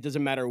 I mean,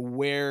 doesn't matter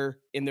where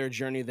in their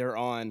journey they're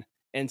on.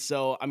 And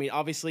so, I mean,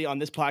 obviously on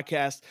this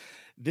podcast,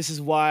 this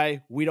is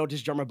why we don't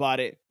just drum about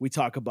it, we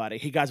talk about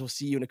it. Hey guys, we'll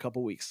see you in a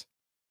couple weeks.